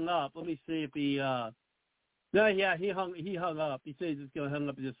he hung up. Let me see if he no, yeah, he hung up. He said he's just going to hang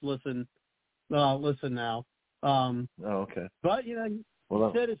up and just listen now. Okay. But, he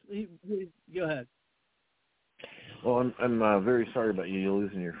said go ahead. Well, I'm very sorry about you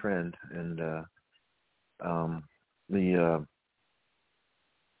losing your friend. And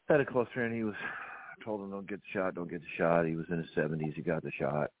had a close friend. He was told him don't get the shot. He was in his 70s. He got the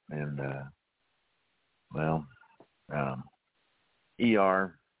shot. And,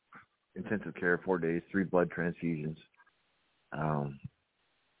 ER, intensive care, 4 days, 3 blood transfusions,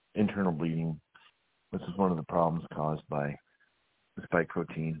 internal bleeding. This is one of the problems caused by the spike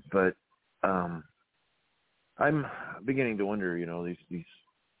protein. But I'm beginning to wonder, these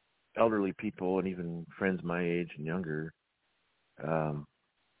elderly people and even friends my age and younger, some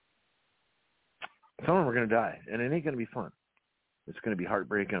of them are going to die, and it ain't going to be fun. It's going to be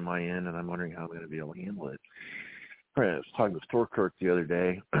heartbreaking on my end, and I'm wondering how I'm going to be able to handle it. All right, I was talking to Store Clerk the other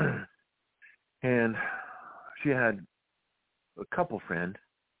day, and she had a couple friend,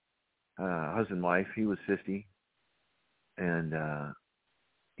 husband and wife. He was 50, and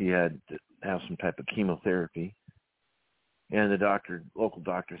he had to have some type of chemotherapy. And the local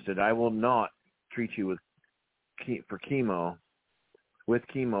doctor said, I will not treat you for chemo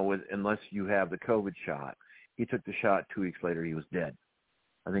unless you have the COVID shot. He took the shot. 2 weeks later, he was dead.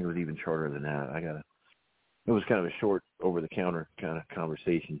 I think it was even shorter than that. It was kind of a short, over-the-counter kind of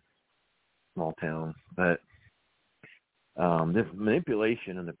conversation, small town. But the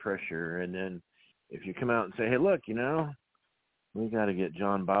manipulation and the pressure, and then if you come out and say, hey, look, we got to get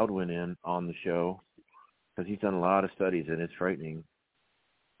John Baldwin in on the show because he's done a lot of studies, and it's frightening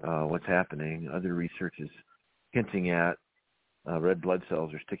what's happening. Other research is hinting at red blood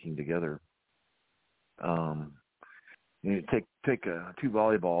cells are sticking together. You take two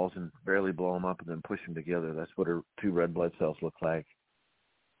volleyballs and barely blow them up and then push them together. That's what two red blood cells look like.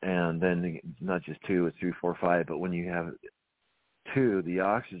 And then not just two, it's 3, 4, 5. But when you have two, the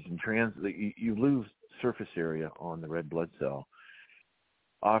oxygen you lose surface area on the red blood cell.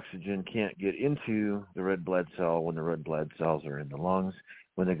 Oxygen can't get into the red blood cell when the red blood cells are in the lungs.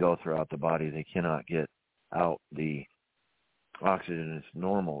 When they go throughout the body, they cannot get out the oxygen as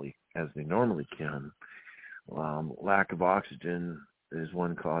they normally can. Lack of oxygen is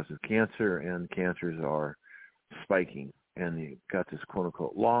one cause of cancer, and cancers are spiking. And you got this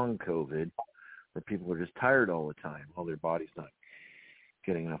quote-unquote long COVID where people are just tired all the time while their body's not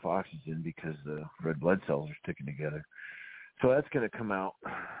getting enough oxygen because the red blood cells are sticking together. So that's going to come out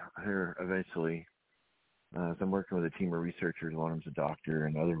here eventually. So I'm working with a team of researchers. One of them's a doctor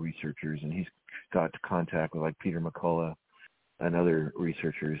and other researchers, and he's got contact with like Peter McCullough and other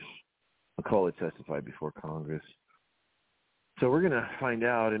researchers. McCullough testified before Congress. So we're going to find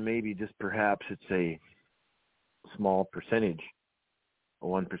out, and maybe just perhaps it's a small percentage,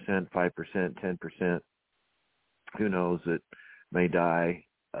 1%, 5%, 10%. Who knows, that may die.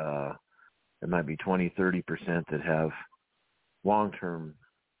 It might be 20, 30% that have long-term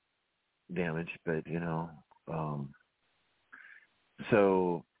damage, but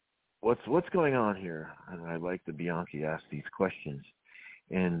so what's going on here? And I'd like that Bianchi ask these questions.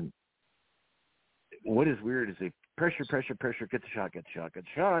 And what is weird is they pressure, get the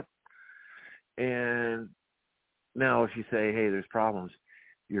shot. And now if you say, hey, there's problems,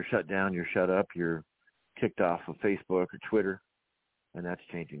 you're shut down, you're shut up, you're kicked off of Facebook or Twitter, and that's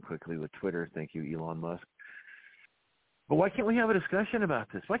changing quickly with Twitter. Thank you, Elon Musk. But why can't we have a discussion about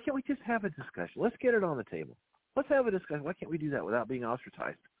this? Why can't we just have a discussion? Let's get it on the table. Let's have a discussion. Why can't we do that without being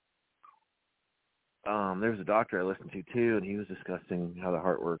ostracized? There was a doctor I listened to, too, and he was discussing how the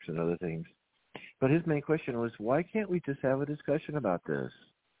heart works and other things. But his main question was, why can't we just have a discussion about this?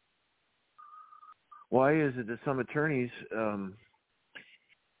 Why is it that some attorneys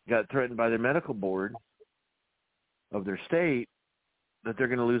got threatened by their medical board of their state that they're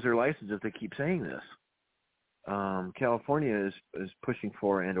going to lose their license if they keep saying this? California is pushing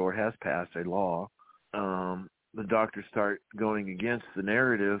for and or has passed a law. The doctors start going against the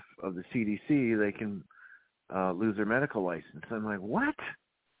narrative of the CDC, they can lose their medical license. I'm like, what?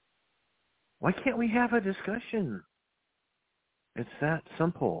 Why can't we have a discussion? It's that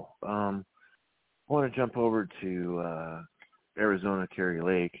simple. I want to jump over to Arizona, Kerry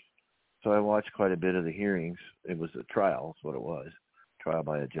Lake. So I watched quite a bit of the hearings. It was a trial, is what it was, trial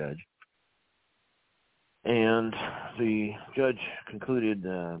by a judge. And the judge concluded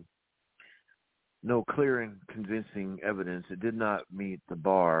no clear and convincing evidence. It did not meet the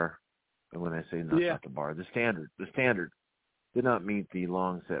bar. And when I say not the bar, the standard did not meet the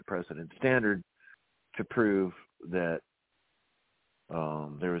long-set precedent standard to prove that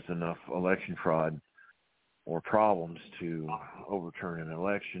there was enough election fraud or problems to overturn an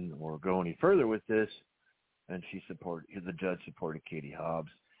election or go any further with this. And the judge supported Katie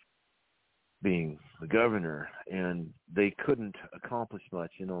Hobbs being the governor, and they couldn't accomplish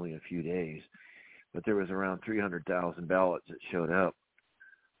much in only a few days. But there was around 300,000 ballots that showed up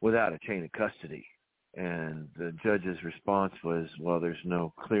without a chain of custody. And the judge's response was, well, there's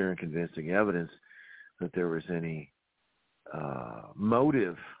no clear and convincing evidence that there was any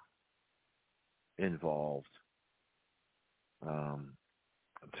motive involved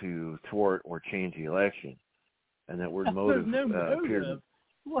to thwart or change the election. And that word motive appeared.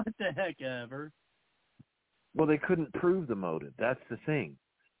 What the heck ever? Well, they couldn't prove the motive. That's the thing.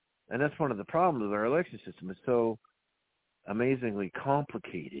 And that's one of the problems with our election system. It's so amazingly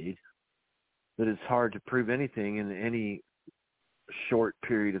complicated that it's hard to prove anything in any short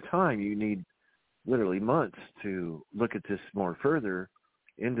period of time. You need literally months to look at this more further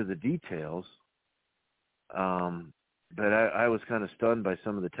into the details. But I was kind of stunned by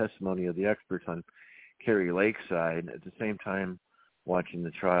some of the testimony of the experts on Kerry Lake's side. At the same time, watching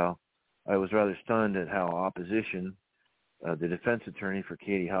the trial, I was rather stunned at how opposition, the defense attorney for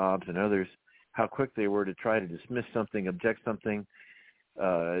Katie Hobbs and others, how quick they were to try to dismiss something, object something,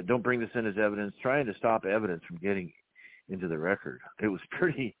 don't bring this in as evidence, trying to stop evidence from getting into the record. It was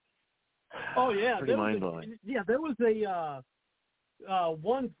pretty mind-blowing. There was a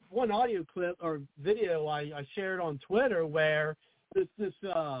one audio clip or video I shared on Twitter where this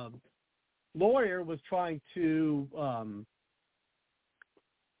lawyer was trying to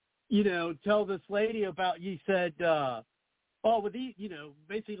tell this lady about, you said,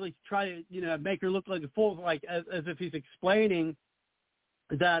 basically try to, make her look like a fool, like as if he's explaining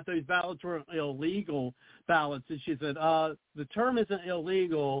that those ballots were illegal ballots. And she said, the term isn't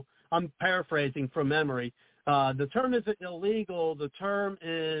illegal. I'm paraphrasing from memory. The term isn't illegal. The term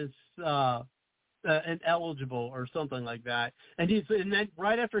is ineligible or something like that. And then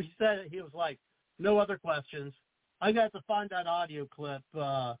right after he said it, he was like, no other questions. I got to find that audio clip.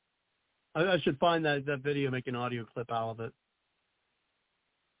 I should find that video, make an audio clip out of it.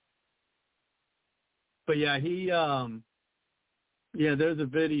 But yeah, there's a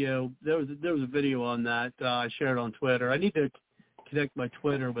video. There was a video on that. I shared on Twitter. I need to connect my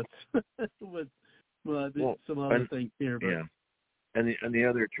Twitter with some other things here. But. Yeah, and the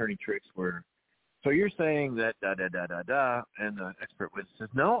other attorney tricks were. So you're saying that and the expert witness says,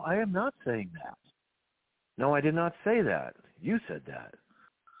 no, I am not saying that. No, I did not say that. You said that.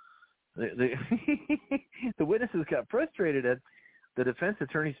 The witnesses got frustrated at the defense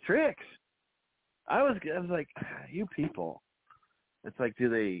attorney's tricks. I was like, you people. It's like, do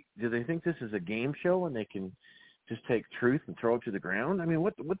they think this is a game show and they can just take truth and throw it to the ground? I mean,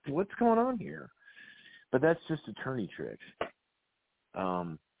 what's going on here? But that's just attorney tricks.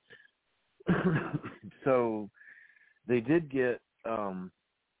 So they did get a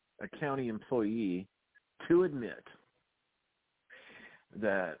county employee to admit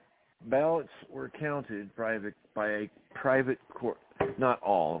that ballots were counted by a private court. Not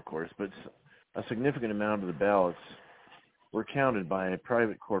all, of course, but a significant amount of the ballots were counted by a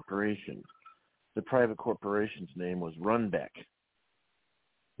private corporation. The private corporation's name was Runbeck.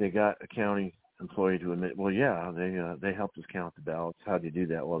 They got a county employee to admit, well, yeah, they helped us count the ballots. How'd you do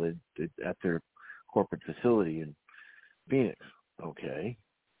that? Well, they at their corporate facility in Phoenix. Okay.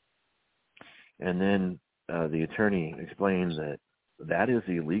 And then the attorney explained that is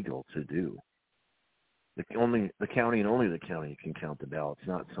illegal to do. The county and only the county can count the ballots,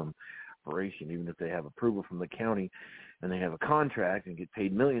 not some corporation. Even if they have approval from the county and they have a contract and get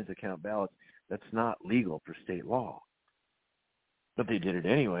paid millions to count ballots, that's not legal for state law. But they did it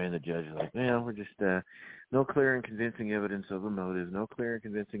anyway, and the judge was like, yeah, we're just no clear and convincing evidence of a motive, no clear and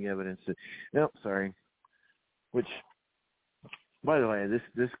convincing evidence. Nope, sorry. Which, by the way,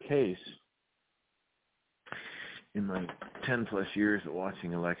 this case, in my 10-plus years of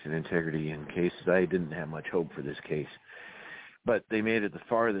watching election integrity in cases, I didn't have much hope for this case. But they made it the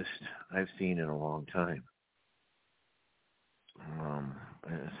farthest I've seen in a long time,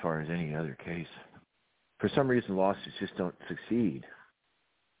 as far as any other case. For some reason, lawsuits just don't succeed.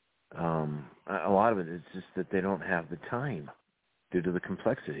 A lot of it is just that they don't have the time due to the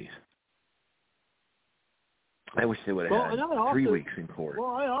complexities. I wish they would have had 3 weeks in court.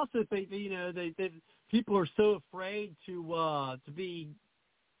 Well, I also think that, people are so afraid to be,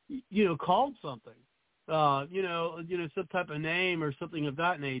 called something, some type of name or something of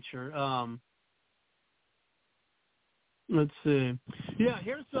that nature. Let's see. Yeah,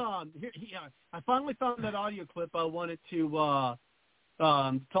 here's I finally found that audio clip I wanted to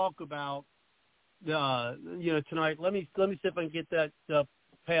talk about. Tonight. Let me see if I can get that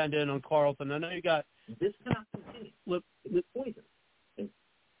panned in on Carlton. I know you got this cannot continue. Poison.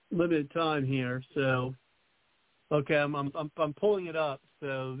 Limited time here, so okay, I'm pulling it up.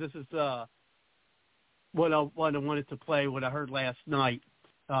 So this is what I wanted to play. What I heard last night.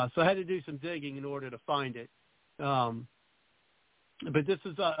 So I had to do some digging in order to find it. But this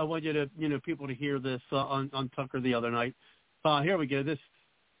is I want you to people to hear this on Tucker the other night. Here we go.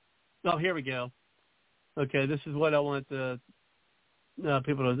 Here we go. Okay, this is what I want the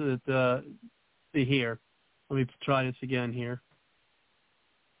people to hear. Let me try this again here.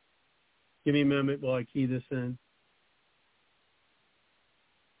 Give me a moment while I key this in.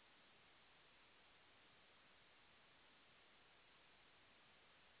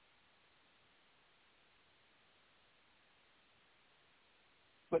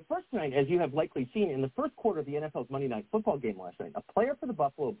 But first tonight, as you have likely seen, in the first quarter of the NFL's Monday Night Football game last night, a player for the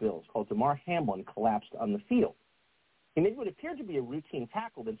Buffalo Bills called Damar Hamlin collapsed on the field. He made what appeared to be a routine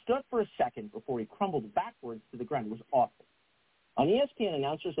tackle, then stood for a second before he crumbled backwards to the ground. It was awful. On ESPN,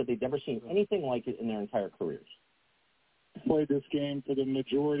 announcers said they'd never seen anything like it in their entire careers. Played this game for the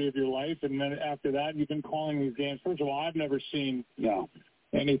majority of your life, and then after that, you've been calling these games. First of all, I've never seen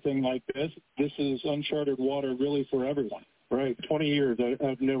anything like this. This is uncharted water really for everyone. Right, 20 years.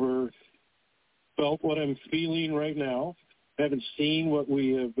 I've never felt what I'm feeling right now. I haven't seen what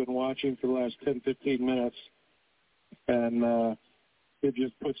we have been watching for the last 10, 15 minutes. And it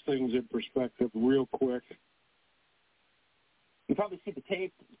just puts things in perspective real quick. You probably see the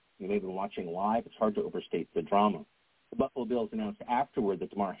tape. You may have been watching live. It's hard to overstate the drama. The Buffalo Bills announced afterward that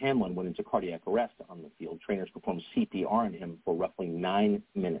Damar Hamlin went into cardiac arrest on the field. Trainers performed CPR on him for roughly 9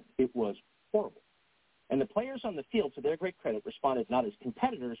 minutes. It was horrible. And the players on the field, to their great credit, responded not as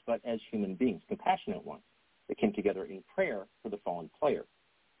competitors, but as human beings, compassionate ones. They came together in prayer for the fallen player.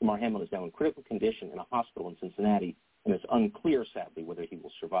 Damar Hamlin is now in critical condition in a hospital in Cincinnati, and it's unclear, sadly, whether he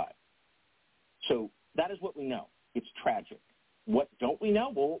will survive. So that is what we know. It's tragic. What don't we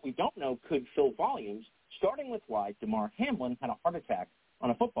know? Well, what we don't know could fill volumes, starting with why Damar Hamlin had a heart attack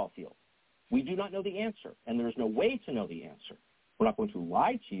on a football field. We do not know the answer, and there is no way to know the answer. We're not going to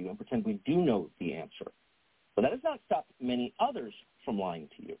lie to you and pretend we do know the answer. But that has not stopped many others from lying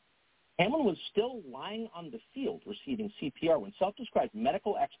to you. Hamlin was still lying on the field receiving CPR when self-described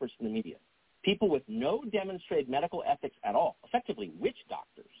medical experts in the media, people with no demonstrated medical ethics at all, effectively witch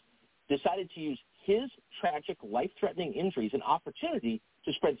doctors, decided to use his tragic, life-threatening injuries an opportunity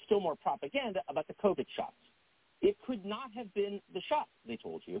to spread still more propaganda about the COVID shots. It could not have been the shot, they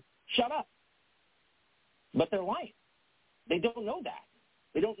told you. Shut up. But they're lying. They don't know that.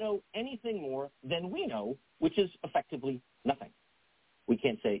 They don't know anything more than we know, which is effectively nothing. We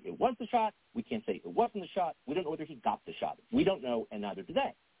can't say it was the shot. We can't say it wasn't the shot. We don't know whether he got the shot. We don't know, and neither do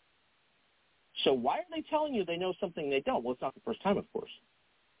they. So why are they telling you they know something they don't? Well, it's not the first time, of course.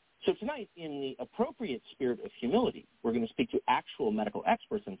 So tonight, in the appropriate spirit of humility, we're going to speak to actual medical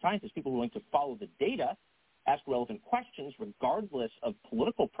experts and scientists, people willing to follow the data, ask relevant questions regardless of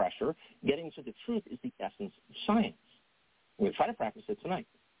political pressure. Getting to the truth is the essence of science. We're going to try to practice it tonight.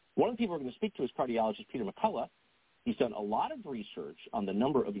 One of the people we're going to speak to is cardiologist Peter McCullough. He's done a lot of research on the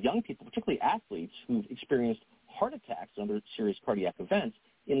number of young people, particularly athletes, who've experienced heart attacks and other serious cardiac events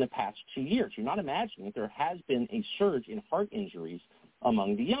in the past 2 years. You're not imagining that there has been a surge in heart injuries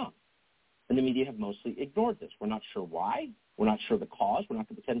among the young. And the media have mostly ignored this. We're not sure why. We're not sure the cause. We're not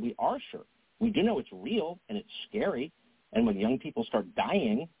going to pretend we are sure. We do know it's real and it's scary. And when young people start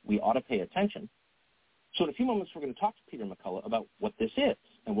dying, we ought to pay attention. So in a few moments, we're going to talk to Peter McCullough about what this is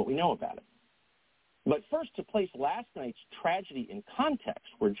and what we know about it. But first, to place last night's tragedy in context,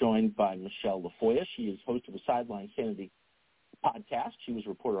 we're joined by Michelle LaFoya. She is host of the Sideline Sanity podcast. She was a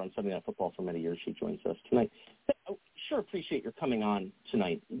reporter on Sunday Night Football for many years. She joins us tonight. Sure appreciate your coming on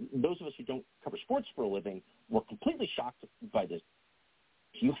tonight. Those of us who don't cover sports for a living were completely shocked by this.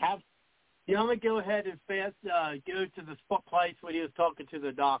 You have... Yeah, I'm going to go ahead and go to the place when he was talking to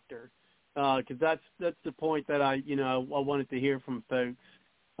the doctor, because that's the point that I wanted to hear from folks.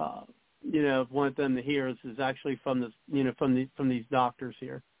 Wanted them to hear is actually from this, from these doctors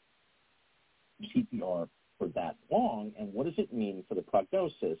here. CPR for that long, and what does it mean for the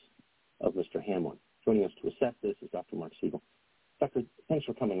prognosis of Mr. Hamlin? Joining us to assess this is Dr. Mark Siegel. Doctor, thanks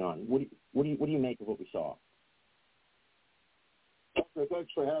for coming on. What do you make of what we saw? Doctor,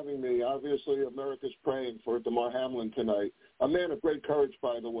 thanks for having me. Obviously, America's praying for Damar Hamlin tonight. A man of great courage,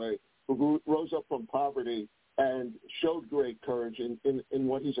 by the way, who rose up from poverty and showed great courage in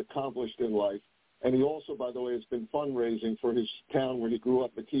what he's accomplished in life. And he also, by the way, has been fundraising for his town where he grew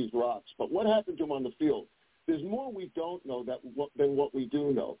up, McKees Rocks. But what happened to him on the field? There's more we don't know than what we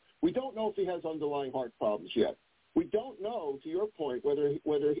do know. We don't know if he has underlying heart problems yet. We don't know, to your point, whether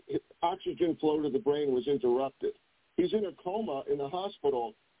oxygen flow to the brain was interrupted. He's in a coma in the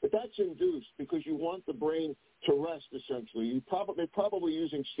hospital, but that's induced because you want the brain to rest, essentially. They're probably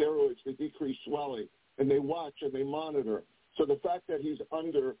using steroids to decrease swelling, and they watch and they monitor. So the fact that he's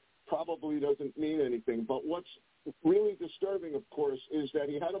under probably doesn't mean anything. But what's really disturbing, of course, is that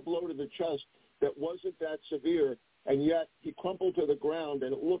he had a blow to the chest that wasn't that severe, and yet he crumpled to the ground,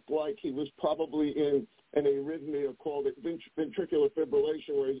 and it looked like he was probably in an arrhythmia called ventricular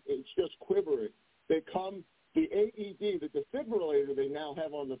fibrillation, where it's just quivering. The AED, the defibrillator they now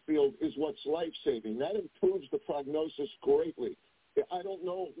have on the field, is what's life-saving. That improves the prognosis greatly. I don't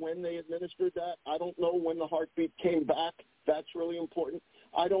know when they administered that. I don't know when the heartbeat came back. That's really important.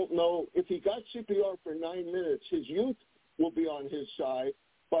 I don't know if he got CPR for 9 minutes, his youth will be on his side.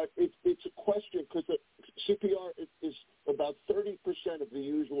 But it's a question because the CPR is about 30% of the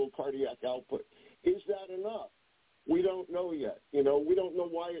usual cardiac output. Is that enough? We don't know yet. We don't know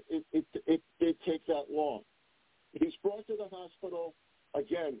why it did take that long. He's brought to the hospital.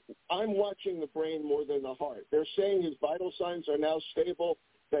 Again, I'm watching the brain more than the heart. They're saying his vital signs are now stable,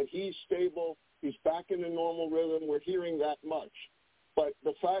 that he's stable, he's back in a normal rhythm. We're hearing that much. But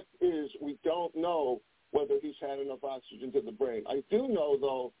the fact is we don't know whether he's had enough oxygen to the brain. I do know,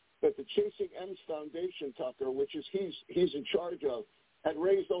 though, that the Chasing M's Foundation, Tucker, which is he's in charge of, had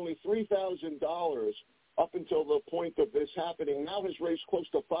raised only $3,000 up until the point of this happening. Now has raised close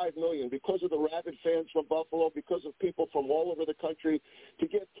to $5 million because of the rabid fans from Buffalo, because of people from all over the country, to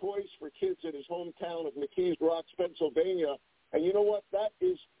get toys for kids in his hometown of McKees Rocks, Pennsylvania. And you know what? That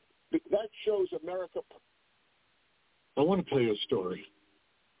shows America. I want to tell you a story.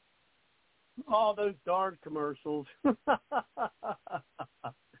 All those darn commercials.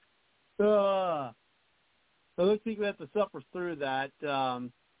 So let's see if we have to suffer through that.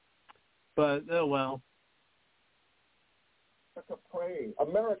 But, oh, well. Praying.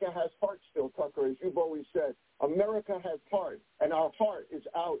 America has heart still, Tucker, as you've always said. America has heart, and our heart is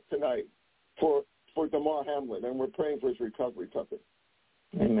out tonight for Damar Hamlin, and we're praying for his recovery, Tucker.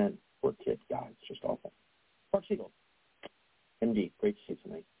 Amen. Poor kid. God, it's just awful. Mark Siegel, MD, great to see you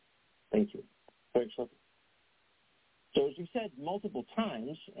tonight. Thank you. Thanks, Tucker. So as you said multiple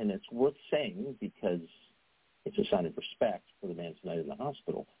times, and it's worth saying because it's a sign of respect for the man tonight in the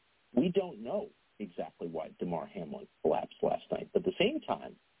hospital, we don't know exactly why Damar Hamlin collapsed last night. But at the same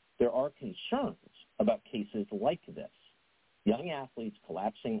time, there are concerns about cases like this, young athletes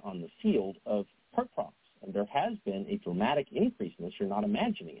collapsing on the field of heart problems. And there has been a dramatic increase in this. You're not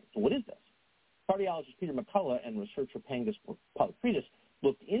imagining it. So what is this? Cardiologist Peter McCullough and researcher Pangus Polakridis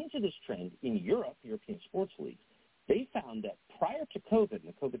looked into this trend in Europe, European sports leagues. They found that prior to COVID and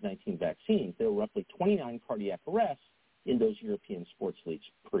the COVID-19 vaccines, there were roughly 29 cardiac arrests in those European sports leagues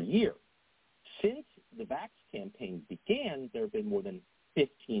per year. Since the Vax campaign began, there have been more than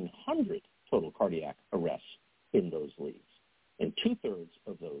 1,500 total cardiac arrests in those leagues, and two-thirds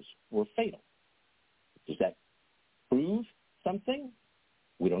of those were fatal. Does that prove something?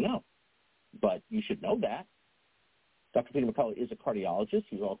 We don't know, but you should know that. Dr. Peter McCullough is a cardiologist.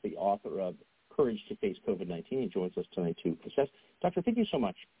 He's also the author of Courage to Face COVID-19. He joins us tonight to assess. Doctor, thank you so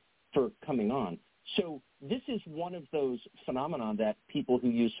much for coming on. So this is one of those phenomena that people who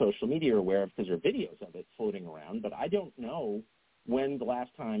use social media are aware of because there are videos of it floating around, but I don't know when the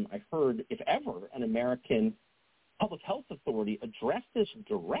last time I heard, if ever, an American public health authority address this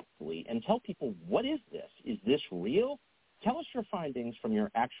directly and tell people, what is this? Is this real? Tell us your findings from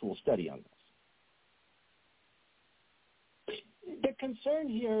your actual study on this. The concern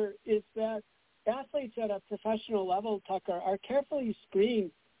here is that athletes at a professional level, Tucker, are carefully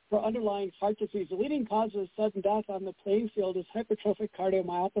screened for underlying heart disease. The leading cause of sudden death on the playing field is hypertrophic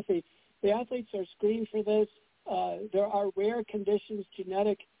cardiomyopathy. The athletes are screened for this. There are rare conditions,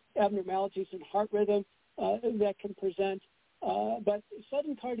 genetic abnormalities in heart rhythm that can present. But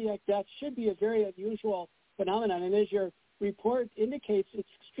sudden cardiac death should be a very unusual phenomenon. And as your report indicates, it's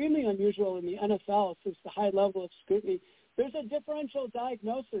extremely unusual in the NFL since the high level of scrutiny. There's a differential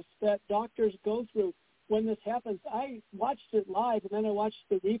diagnosis that doctors go through when this happens. I watched it live, and then I watched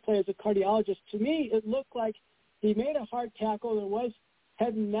the replay as a cardiologist. To me, it looked like he made a hard tackle. There was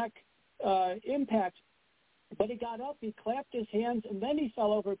head and neck impact, but he got up, he clapped his hands, and then he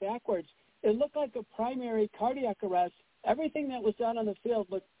fell over backwards. It looked like a primary cardiac arrest. Everything that was done on the field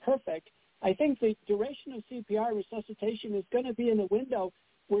looked perfect. I think the duration of CPR resuscitation is going to be in the window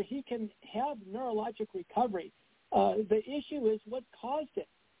where he can have neurologic recovery. The issue is what caused it.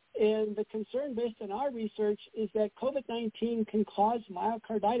 And the concern based on our research is that COVID-19 can cause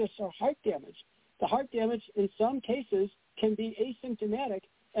myocarditis or heart damage. The heart damage in some cases can be asymptomatic,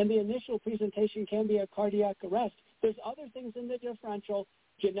 and the initial presentation can be a cardiac arrest. There's other things in the differential,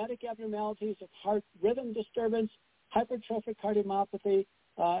 genetic abnormalities of heart rhythm disturbance, hypertrophic cardiomyopathy,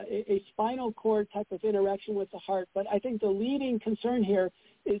 a spinal cord type of interaction with the heart. But I think the leading concern here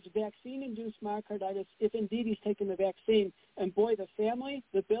is vaccine-induced myocarditis if indeed he's taken the vaccine. And boy, the family,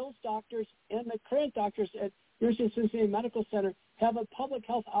 the Bills doctors, and the current doctors at University of Cincinnati Medical Center have a public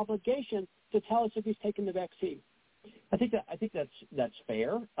health obligation to tell us if he's taken the vaccine. I think that's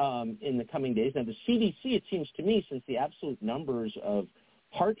fair in the coming days. Now, the CDC, it seems to me, since the absolute numbers of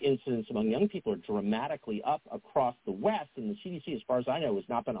heart incidents among young people are dramatically up across the West, and the CDC, as far as I know, has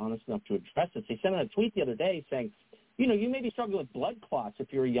not been honest enough to address it. They sent out a tweet the other day saying, you know, you may be struggling with blood clots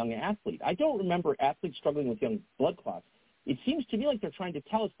if you're a young athlete. I don't remember athletes struggling with young blood clots. It seems to me like they're trying to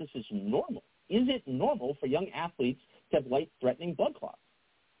tell us this is normal. Is it normal for young athletes to have life-threatening blood clots?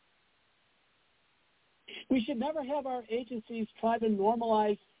 We should never have our agencies try to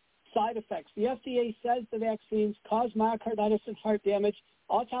normalize side effects. The FDA says the vaccines cause myocarditis and heart damage.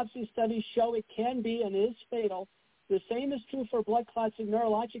 Autopsy studies show it can be and is fatal. The same is true for blood clots and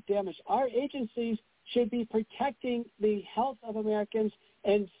neurologic damage. Our agencies should be protecting the health of Americans,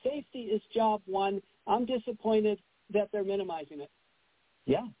 and safety is job one. I'm disappointed that they're minimizing it.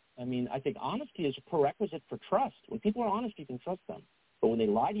 Yeah. I mean, I think honesty is a prerequisite for trust. When people are honest, you can trust them. But when they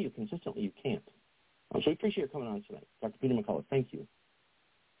lie to you consistently, you can't. So we appreciate your coming on tonight. Dr. Peter McCullough, thank you.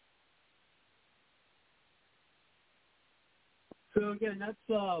 So, again, that's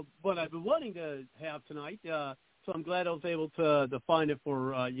what I've been wanting to have tonight. So I'm glad I was able to find it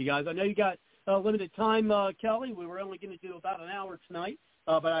for you guys. I know you got limited time, Kelly. We were only going to do about an hour tonight,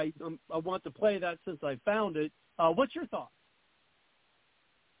 but I want to play that since I found it. What's your thoughts?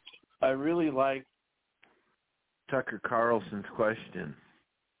 I really like Tucker Carlson's question.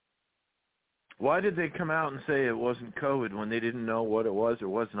 Why did they come out and say it wasn't COVID when they didn't know what it was or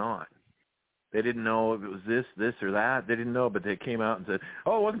was not? They didn't know if it was this or that. They didn't know, but they came out and said,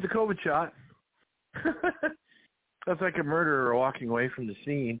 oh, it wasn't the COVID shot. That's like a murderer walking away from the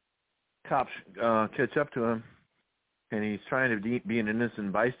scene. Cops catch up to him, and he's trying to be an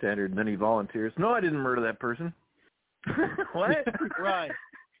innocent bystander, and then he volunteers. No, I didn't murder that person. What? Right.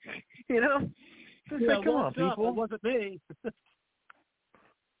 You know? Just like, come on, people. It wasn't me.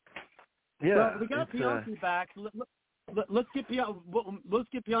 Yeah. Well, we got Bianchi back. Let's get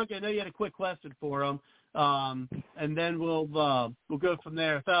Bianchi. I know you had a quick question for him, and then we'll go from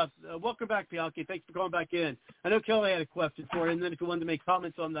there. Welcome back, Bianchi. Thanks for calling back in. I know Kelly had a question for you, and then if you wanted to make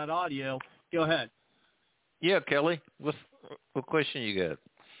comments on that audio, go ahead. Yeah, Kelly. What question you got?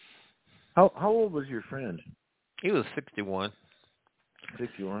 How old was your friend? He was 61.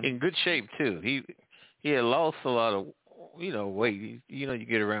 61. In good shape too. He had lost a lot of weight. You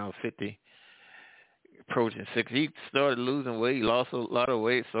get around 50. Approaching 60. He started losing weight. He lost a lot of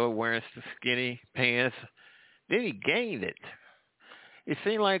weight, started wearing skinny pants. Then he gained it. It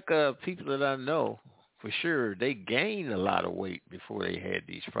seemed like people that I know, for sure, they gained a lot of weight before they had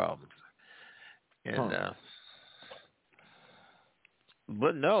these problems. And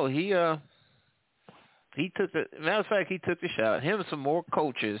but no, he took the matter of fact, he took the shot. Him and some more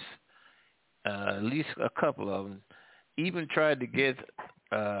coaches, at least a couple of them, even tried to get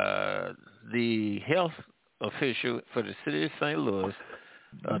the health official for the city of St. Louis,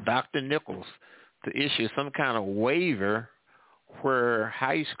 Dr. Nichols, to issue some kind of waiver where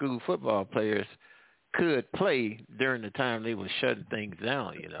high school football players could play during the time they were shutting things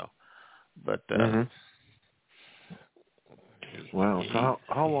down, But wow. So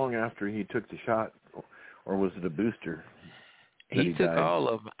how long after he took the shot, or was it a booster? He took all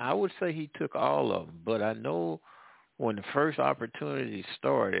of them. I would say he took all of them, but I know when the first opportunity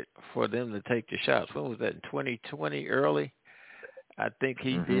started for them to take the shots, when was that, in 2020 early? I think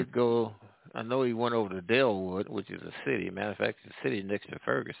he did go, I know he went over to Delwood, which is a city. Matter of fact, it's a city next to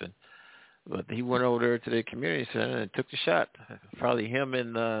Ferguson. But he went over there to the community center and took the shot. Probably him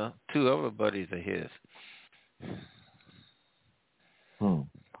and two other buddies of his.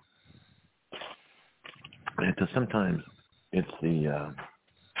 Sometimes it's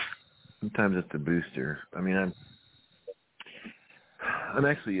the booster. I mean, I'm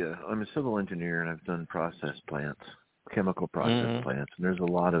actually I'm a civil engineer, and I've done process plants, chemical process plants, and there's a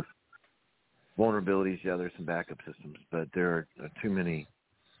lot of vulnerabilities. Yeah, there's some backup systems, but there are too many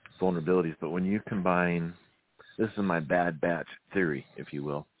vulnerabilities. But when you combine, this is my bad batch theory, if you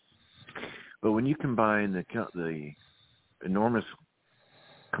will, but when you combine the enormous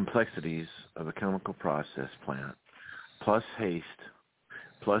complexities of a chemical process plant, plus haste,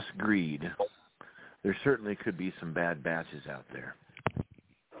 plus greed, there certainly could be some bad batches out there.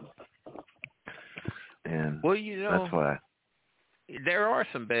 And that's why there are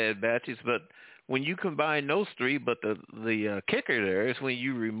some bad batches, but when you combine those three, but the kicker there is when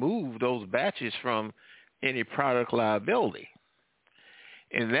you remove those batches from any product liability.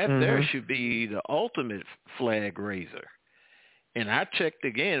 And that there should be the ultimate flag raiser. And I checked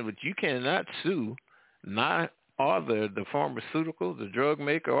again, but you cannot sue not either the pharmaceutical, the drug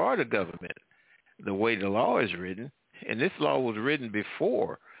maker, or the government, the way the law is written. And this law was written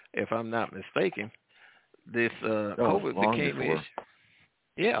before, if I'm not mistaken, this COVID became an issue.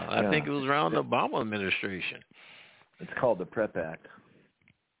 Yeah, I think it was around the Obama administration. It's called the PrEP Act.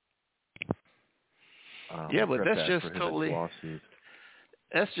 But that's just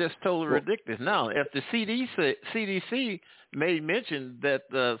totally ridiculous. Now, if the CDC made mention that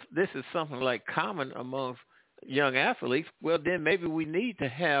this is something like common amongst young athletes, well, then maybe we need to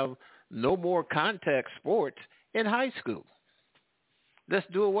have no more contact sports in high school. Let's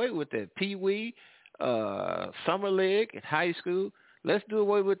do away with that. Pee-wee, summer league in high school. Let's do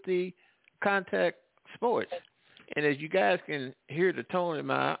away with the contact sports. And as you guys can hear the tone in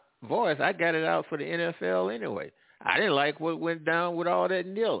my voice, I got it out for the NFL anyway. I didn't like what went down with all that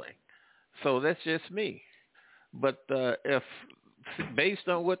kneeling. So that's just me. But if based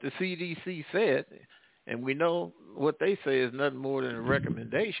on what the CDC said, and we know what they say is nothing more than a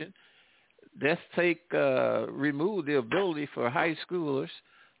recommendation, let's remove the ability for high schoolers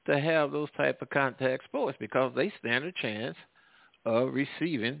to have those type of contact sports because they stand a chance of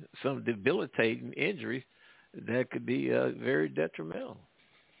receiving some debilitating injuries that could be very detrimental.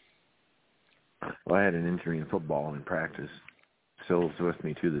 Well, I had an injury in football in practice. Still is with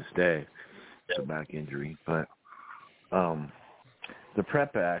me to this day. It's a back injury. But the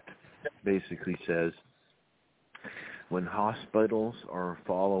PrEP Act basically says when hospitals are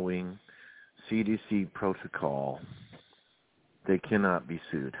following CDC protocol, they cannot be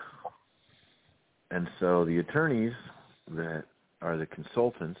sued. And so the attorneys that are the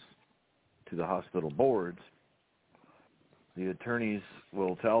consultants to the hospital boards, the attorneys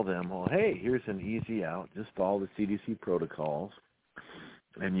will tell them, well, hey, here's an easy out. Just follow the CDC protocols,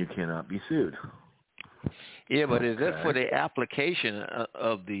 and you cannot be sued. Yeah, but is that for the application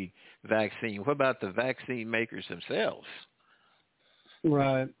of the vaccine? What about the vaccine makers themselves?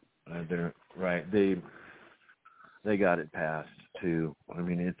 Right. Right. They got it passed too. I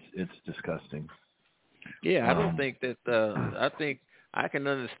mean, it's disgusting. Yeah, I don't think that. I think I can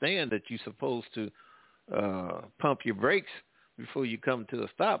understand that you're supposed to pump your brakes before you come to a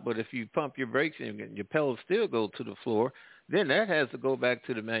stop. But if you pump your brakes and your pedals still go to the floor, then that has to go back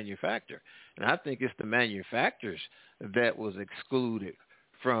to the manufacturer. And I think it's the manufacturers that was excluded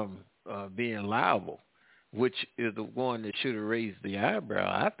from being liable, which is the one that should have raised the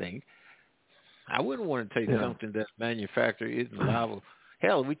eyebrow, I think. I wouldn't want to take something that manufacturer isn't liable.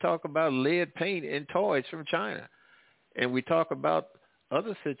 Hell, we talk about lead paint and toys from China. And we talk about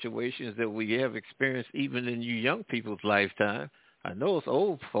other situations that we have experienced even in you young people's lifetime. I know us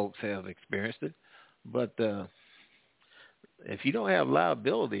old folks have experienced it, but if you don't have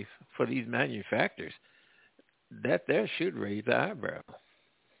liability for these manufacturers, that there should raise the eyebrow.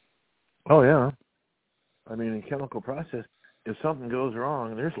 Oh, yeah. I mean, in chemical process, if something goes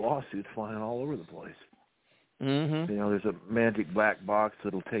wrong, there's lawsuits flying all over the place. Mm-hmm. You know, there's a magic black box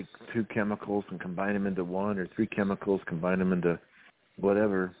that'll take 2 chemicals and combine them into 1, or 3 chemicals, combine them into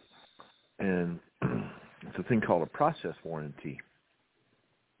whatever. And it's a thing called a process warranty.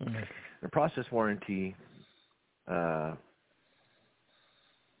 Mm-hmm. A process warranty,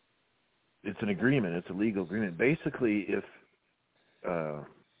 it's an agreement. It's a legal agreement. Basically, if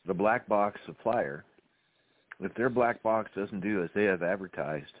the black box supplier, if their black box doesn't do as they have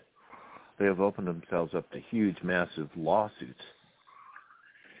advertised, they have opened themselves up to huge, massive lawsuits.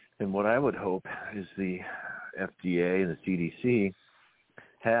 And what I would hope is the FDA and the CDC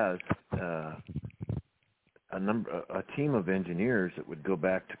has a team of engineers that would go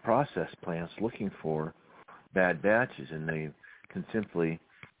back to process plants looking for bad batches, and they can simply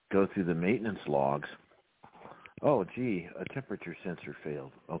go through the maintenance logs. Oh, gee, a temperature sensor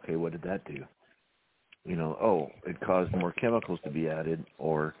failed. Okay, what did that do? You know, oh, it caused more chemicals to be added,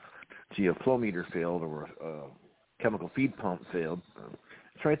 or gee, a flow meter failed, or a chemical feed pump failed.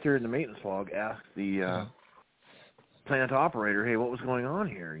 It's right there in the maintenance log. Ask the plant operator, hey, what was going on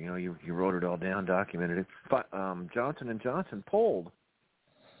here? You know, you wrote it all down, documented it. But Johnson & Johnson pulled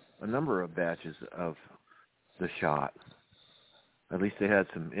a number of batches of the shot. At least they had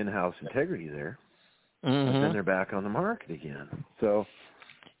some in-house integrity there. Mm-hmm. And then they're back on the market again. So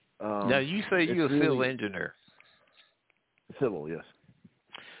now you say you're a civil engineer. Civil, yes.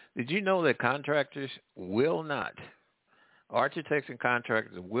 Did you know that contractors will not, architects and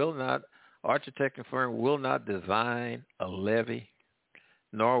contractors will not, architecting firm will not design a levee,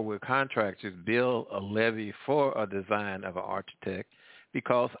 nor will contractors build a levee for a design of an architect,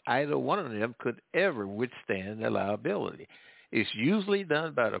 because either one of them could ever withstand the liability. It's usually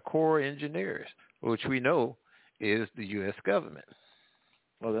done by the Corps of Engineers, which we know is the U.S. government.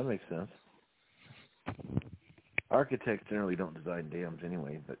 Well, that makes sense. Architects generally don't design dams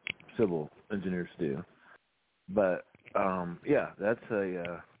anyway, but civil engineers do. But, that's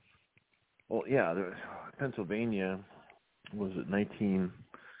Pennsylvania, was it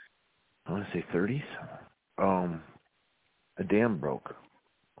 30s? A dam broke.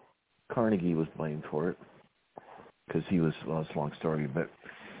 Carnegie was blamed for it because he was, well, it's a long story, but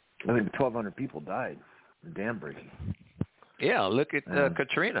I think 1,200 people died in dam breaking. Yeah, look at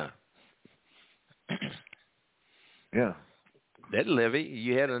Katrina. Yeah. That levee,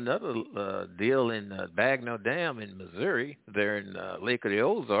 you had another deal in Bagnell Dam in Missouri, there in Lake of the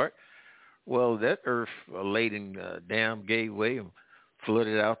Ozark. Well, that earth-laden dam gave way and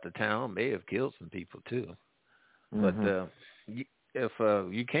flooded out the town. May have killed some people, too. Mm-hmm. But if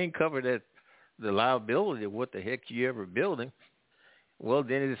you can't cover the liability of what the heck you ever building, well,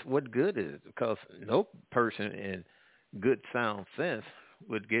 then it's what good is it? Because no person in good sound sense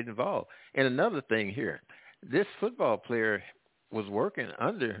would get involved. And another thing here, this football player was working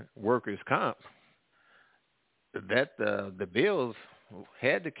under workers' comp. That the Bills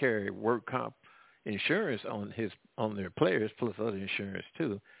had to carry work comp insurance on their players, plus other insurance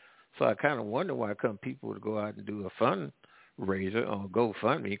too. So I kind of wonder why come people would go out and do a fundraiser on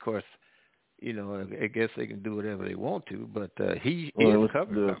GoFundMe. Of course, you know, I guess they can do whatever they want to, but he is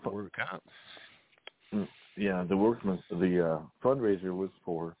covered by work comp. Yeah, the fundraiser was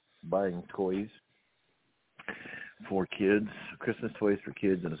for buying toys for kids, Christmas toys for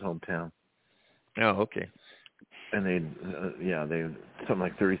kids in his hometown. Oh, okay. And they something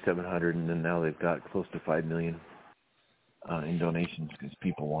like 3,700, and then now they've got close to 5 million in donations because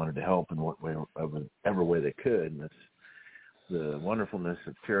people wanted to help in whatever way they could. And that's the wonderfulness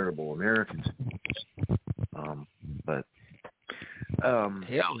of charitable Americans.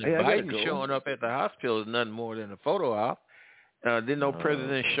 Biden showing up at the hospital is nothing more than a photo op. Didn't no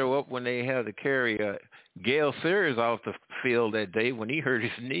president show up when they had to carry Gail Sears off the field that day when he hurt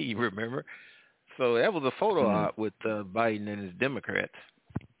his knee, remember? So that was a photo op with Biden and his Democrats.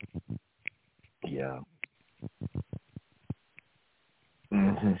 Yeah.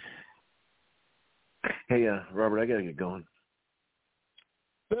 Mm-hmm. Hey, Robert, I got to get going.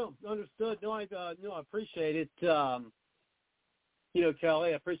 Bill, understood. No, I appreciate it. Kelly,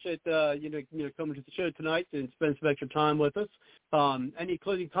 I appreciate coming to the show tonight and spend some extra time with us. Any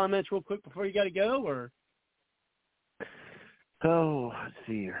closing comments real quick before you got to go, or? Oh, let's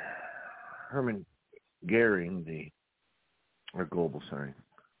see. Herman Goering,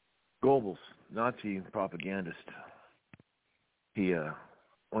 Goebbels, Nazi propagandist. He, on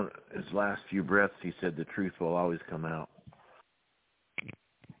his last few breaths, he said the truth will always come out.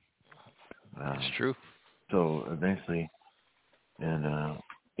 It's true. So eventually, and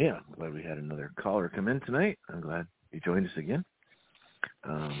glad we had another caller come in tonight. I'm glad you joined us again.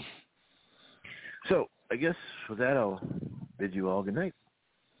 So I guess with that, I'll bid you all good night.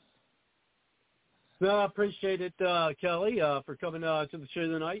 No, I appreciate it, Kelly, for coming to the show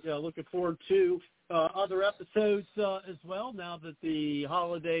tonight. Looking forward to other episodes as well. Now that the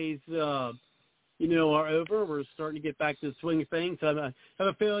holidays, are over, we're starting to get back to the swing of things. I have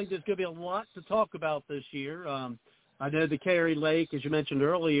a feeling there's going to be a lot to talk about this year. I know the Kerry Lake, as you mentioned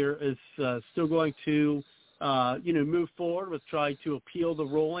earlier, is still going to, move forward with trying to appeal the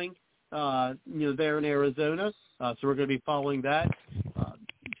ruling, there in Arizona. So we're going to be following that.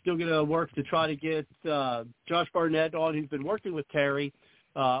 Still going to work to try to get Josh Barnett on, who's been working with Kerry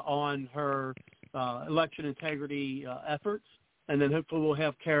on her election integrity efforts. And then hopefully we'll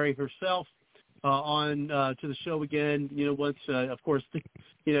have Kerry herself on to the show again, once, of course,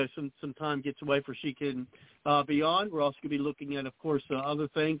 some time gets away for she can be on. We're also going to be looking at, of course, other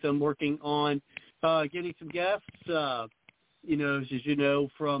things. I'm working on getting some guests, as you know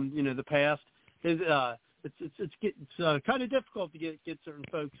from, the past. It's kind of difficult to get certain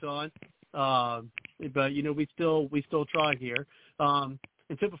folks on, but we still try here. And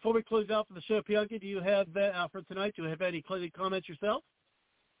so before we close out for the show, Bianca, do you have for tonight? Do you have any closing comments yourself?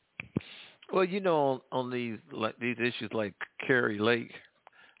 Well, on these issues like Kerry Lake,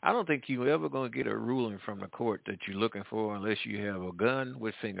 I don't think you're ever going to get a ruling from the court that you're looking for unless you have a gun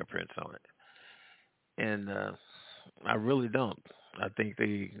with fingerprints on it. And I really don't. I think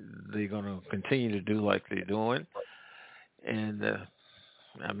they're going to continue to do like they're doing. And, I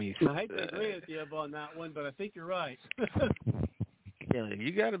hate to agree with you on that one, but I think you're right.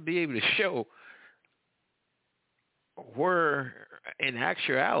 You got to be able to show where, in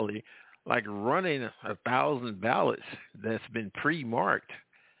actuality, like running 1,000 ballots that's been pre-marked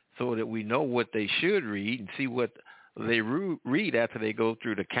so that we know what they should read and see what they read after they go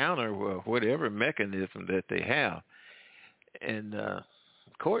through the counter or whatever mechanism that they have. And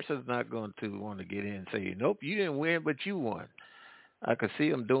courts is not going to want to get in and say, nope, you didn't win, but you won. I could see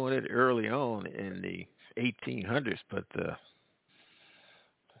them doing it early on in the 1800s, but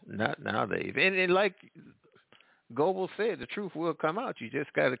not nowadays. And like Goebbels said, the truth will come out. You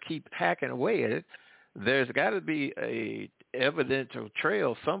just got to keep hacking away at it. There's got to be a evidential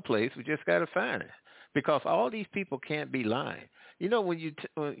trail someplace. We just got to find it, because all these people can't be lying. When you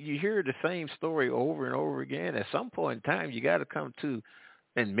hear the same story over and over again, at some point in time, you got to come to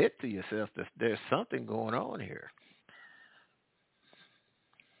admit to yourself that there's something going on here.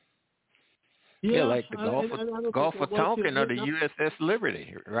 Yeah, like the Gulf of Tonkin or the USS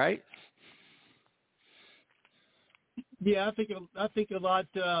Liberty, right? Yeah, I think a lot,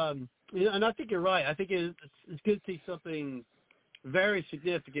 and I think you're right. I think it's good to see something very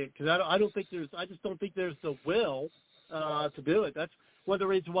significant, because I just don't think there's the will to do it. That's one of the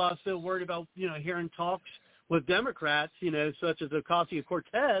reasons why I'm so worried about hearing talks with Democrats, such as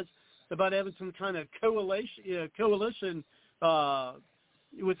Ocasio-Cortez, about having some kind of coalition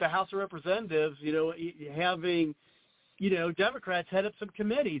with the House of Representatives. Having Democrats head up some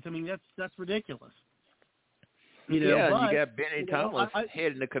committees. I mean, that's ridiculous. You got Benny Thomas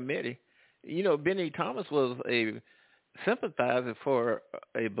heading the committee. Benny Thomas was a sympathizer for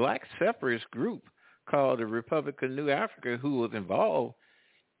a black separatist group called the Republic of New Africa, who was involved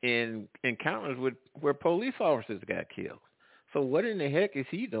in encounters where police officers got killed. So what in the heck is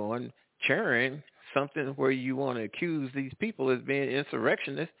he doing chairing something where you want to accuse these people as being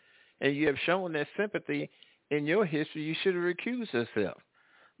insurrectionists, and you have shown that sympathy in your history, you should have recused yourself.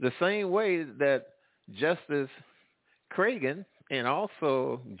 The same way that Justice Kagan and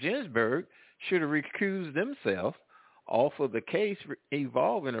also Ginsburg should have recused themselves off of the case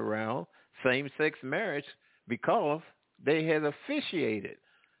evolving around same-sex marriage because they had officiated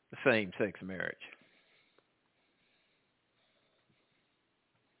same-sex marriage.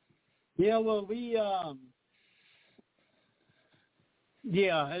 Yeah, well, continue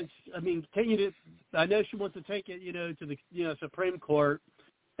to. I know she wants to take it, to the, Supreme Court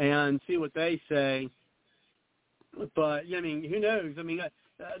and see what they say. But who knows?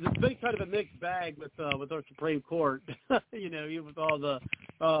 It's been kind of a mixed bag with our Supreme Court, even with all the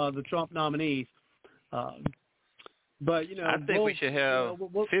Trump nominees. But I think we should have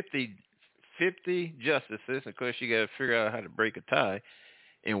 50 justices. Of course, you got to figure out how to break a tie,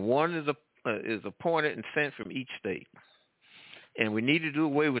 and one is appointed and sent from each state. And we need to do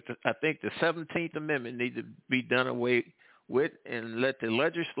away with I think the 17th Amendment needs to be done away with, and let the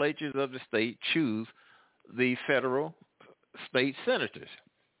legislatures of the state choose the federal state senators.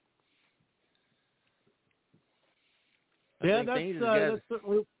 That's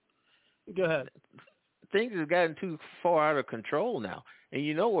certainly. Go ahead. Things have gotten too far out of control now. And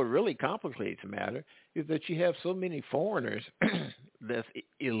you know what really complicates the matter is that you have so many foreigners that's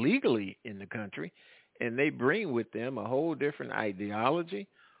illegally in the country, and they bring with them a whole different ideology,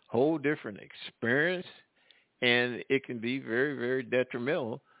 whole different experience, and it can be very, very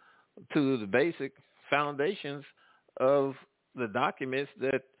detrimental to the basic foundations of the documents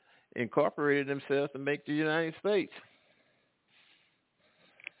that incorporated themselves to make the United States.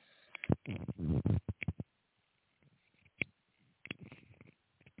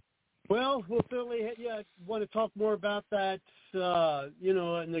 Well, we'll certainly want to talk more about that,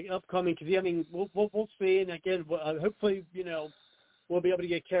 in the upcoming. Because we'll see, and again, hopefully, we'll be able to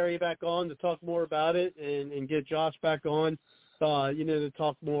get Carrie back on to talk more about it, and get Josh back on, to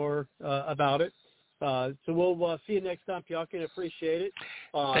talk more about it. So we'll see you next time, Pyokin. Appreciate it.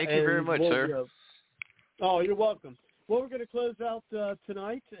 Thank you very much, sir. You're welcome. Well, we're going to close out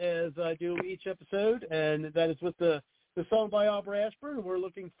tonight, as I do each episode, and that is with the song by Aubrey Ashburn, and we're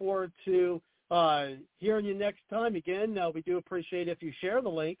looking forward to hearing you next time. Again, we do appreciate if you share the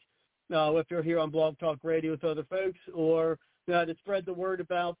link if you're here on Blog Talk Radio with other folks, or to spread the word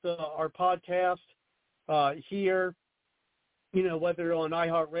about our podcast here, whether on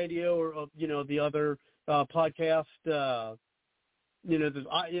iHeartRadio or, the other podcast, there's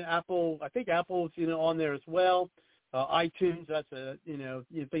Apple, I think Apple's, on there as well, iTunes, that's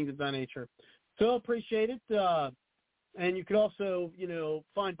things of that nature. So appreciate it. And you can also,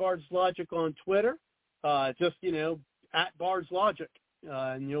 find Bards Logic on Twitter, just, at Bards Logic.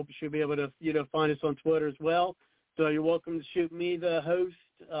 And you should be able to, find us on Twitter as well. So you're welcome to shoot me, the host,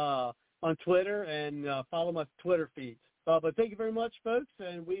 on Twitter, and follow my Twitter feeds. But thank you very much, folks,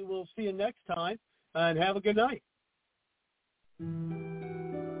 and we will see you next time. And have a good night.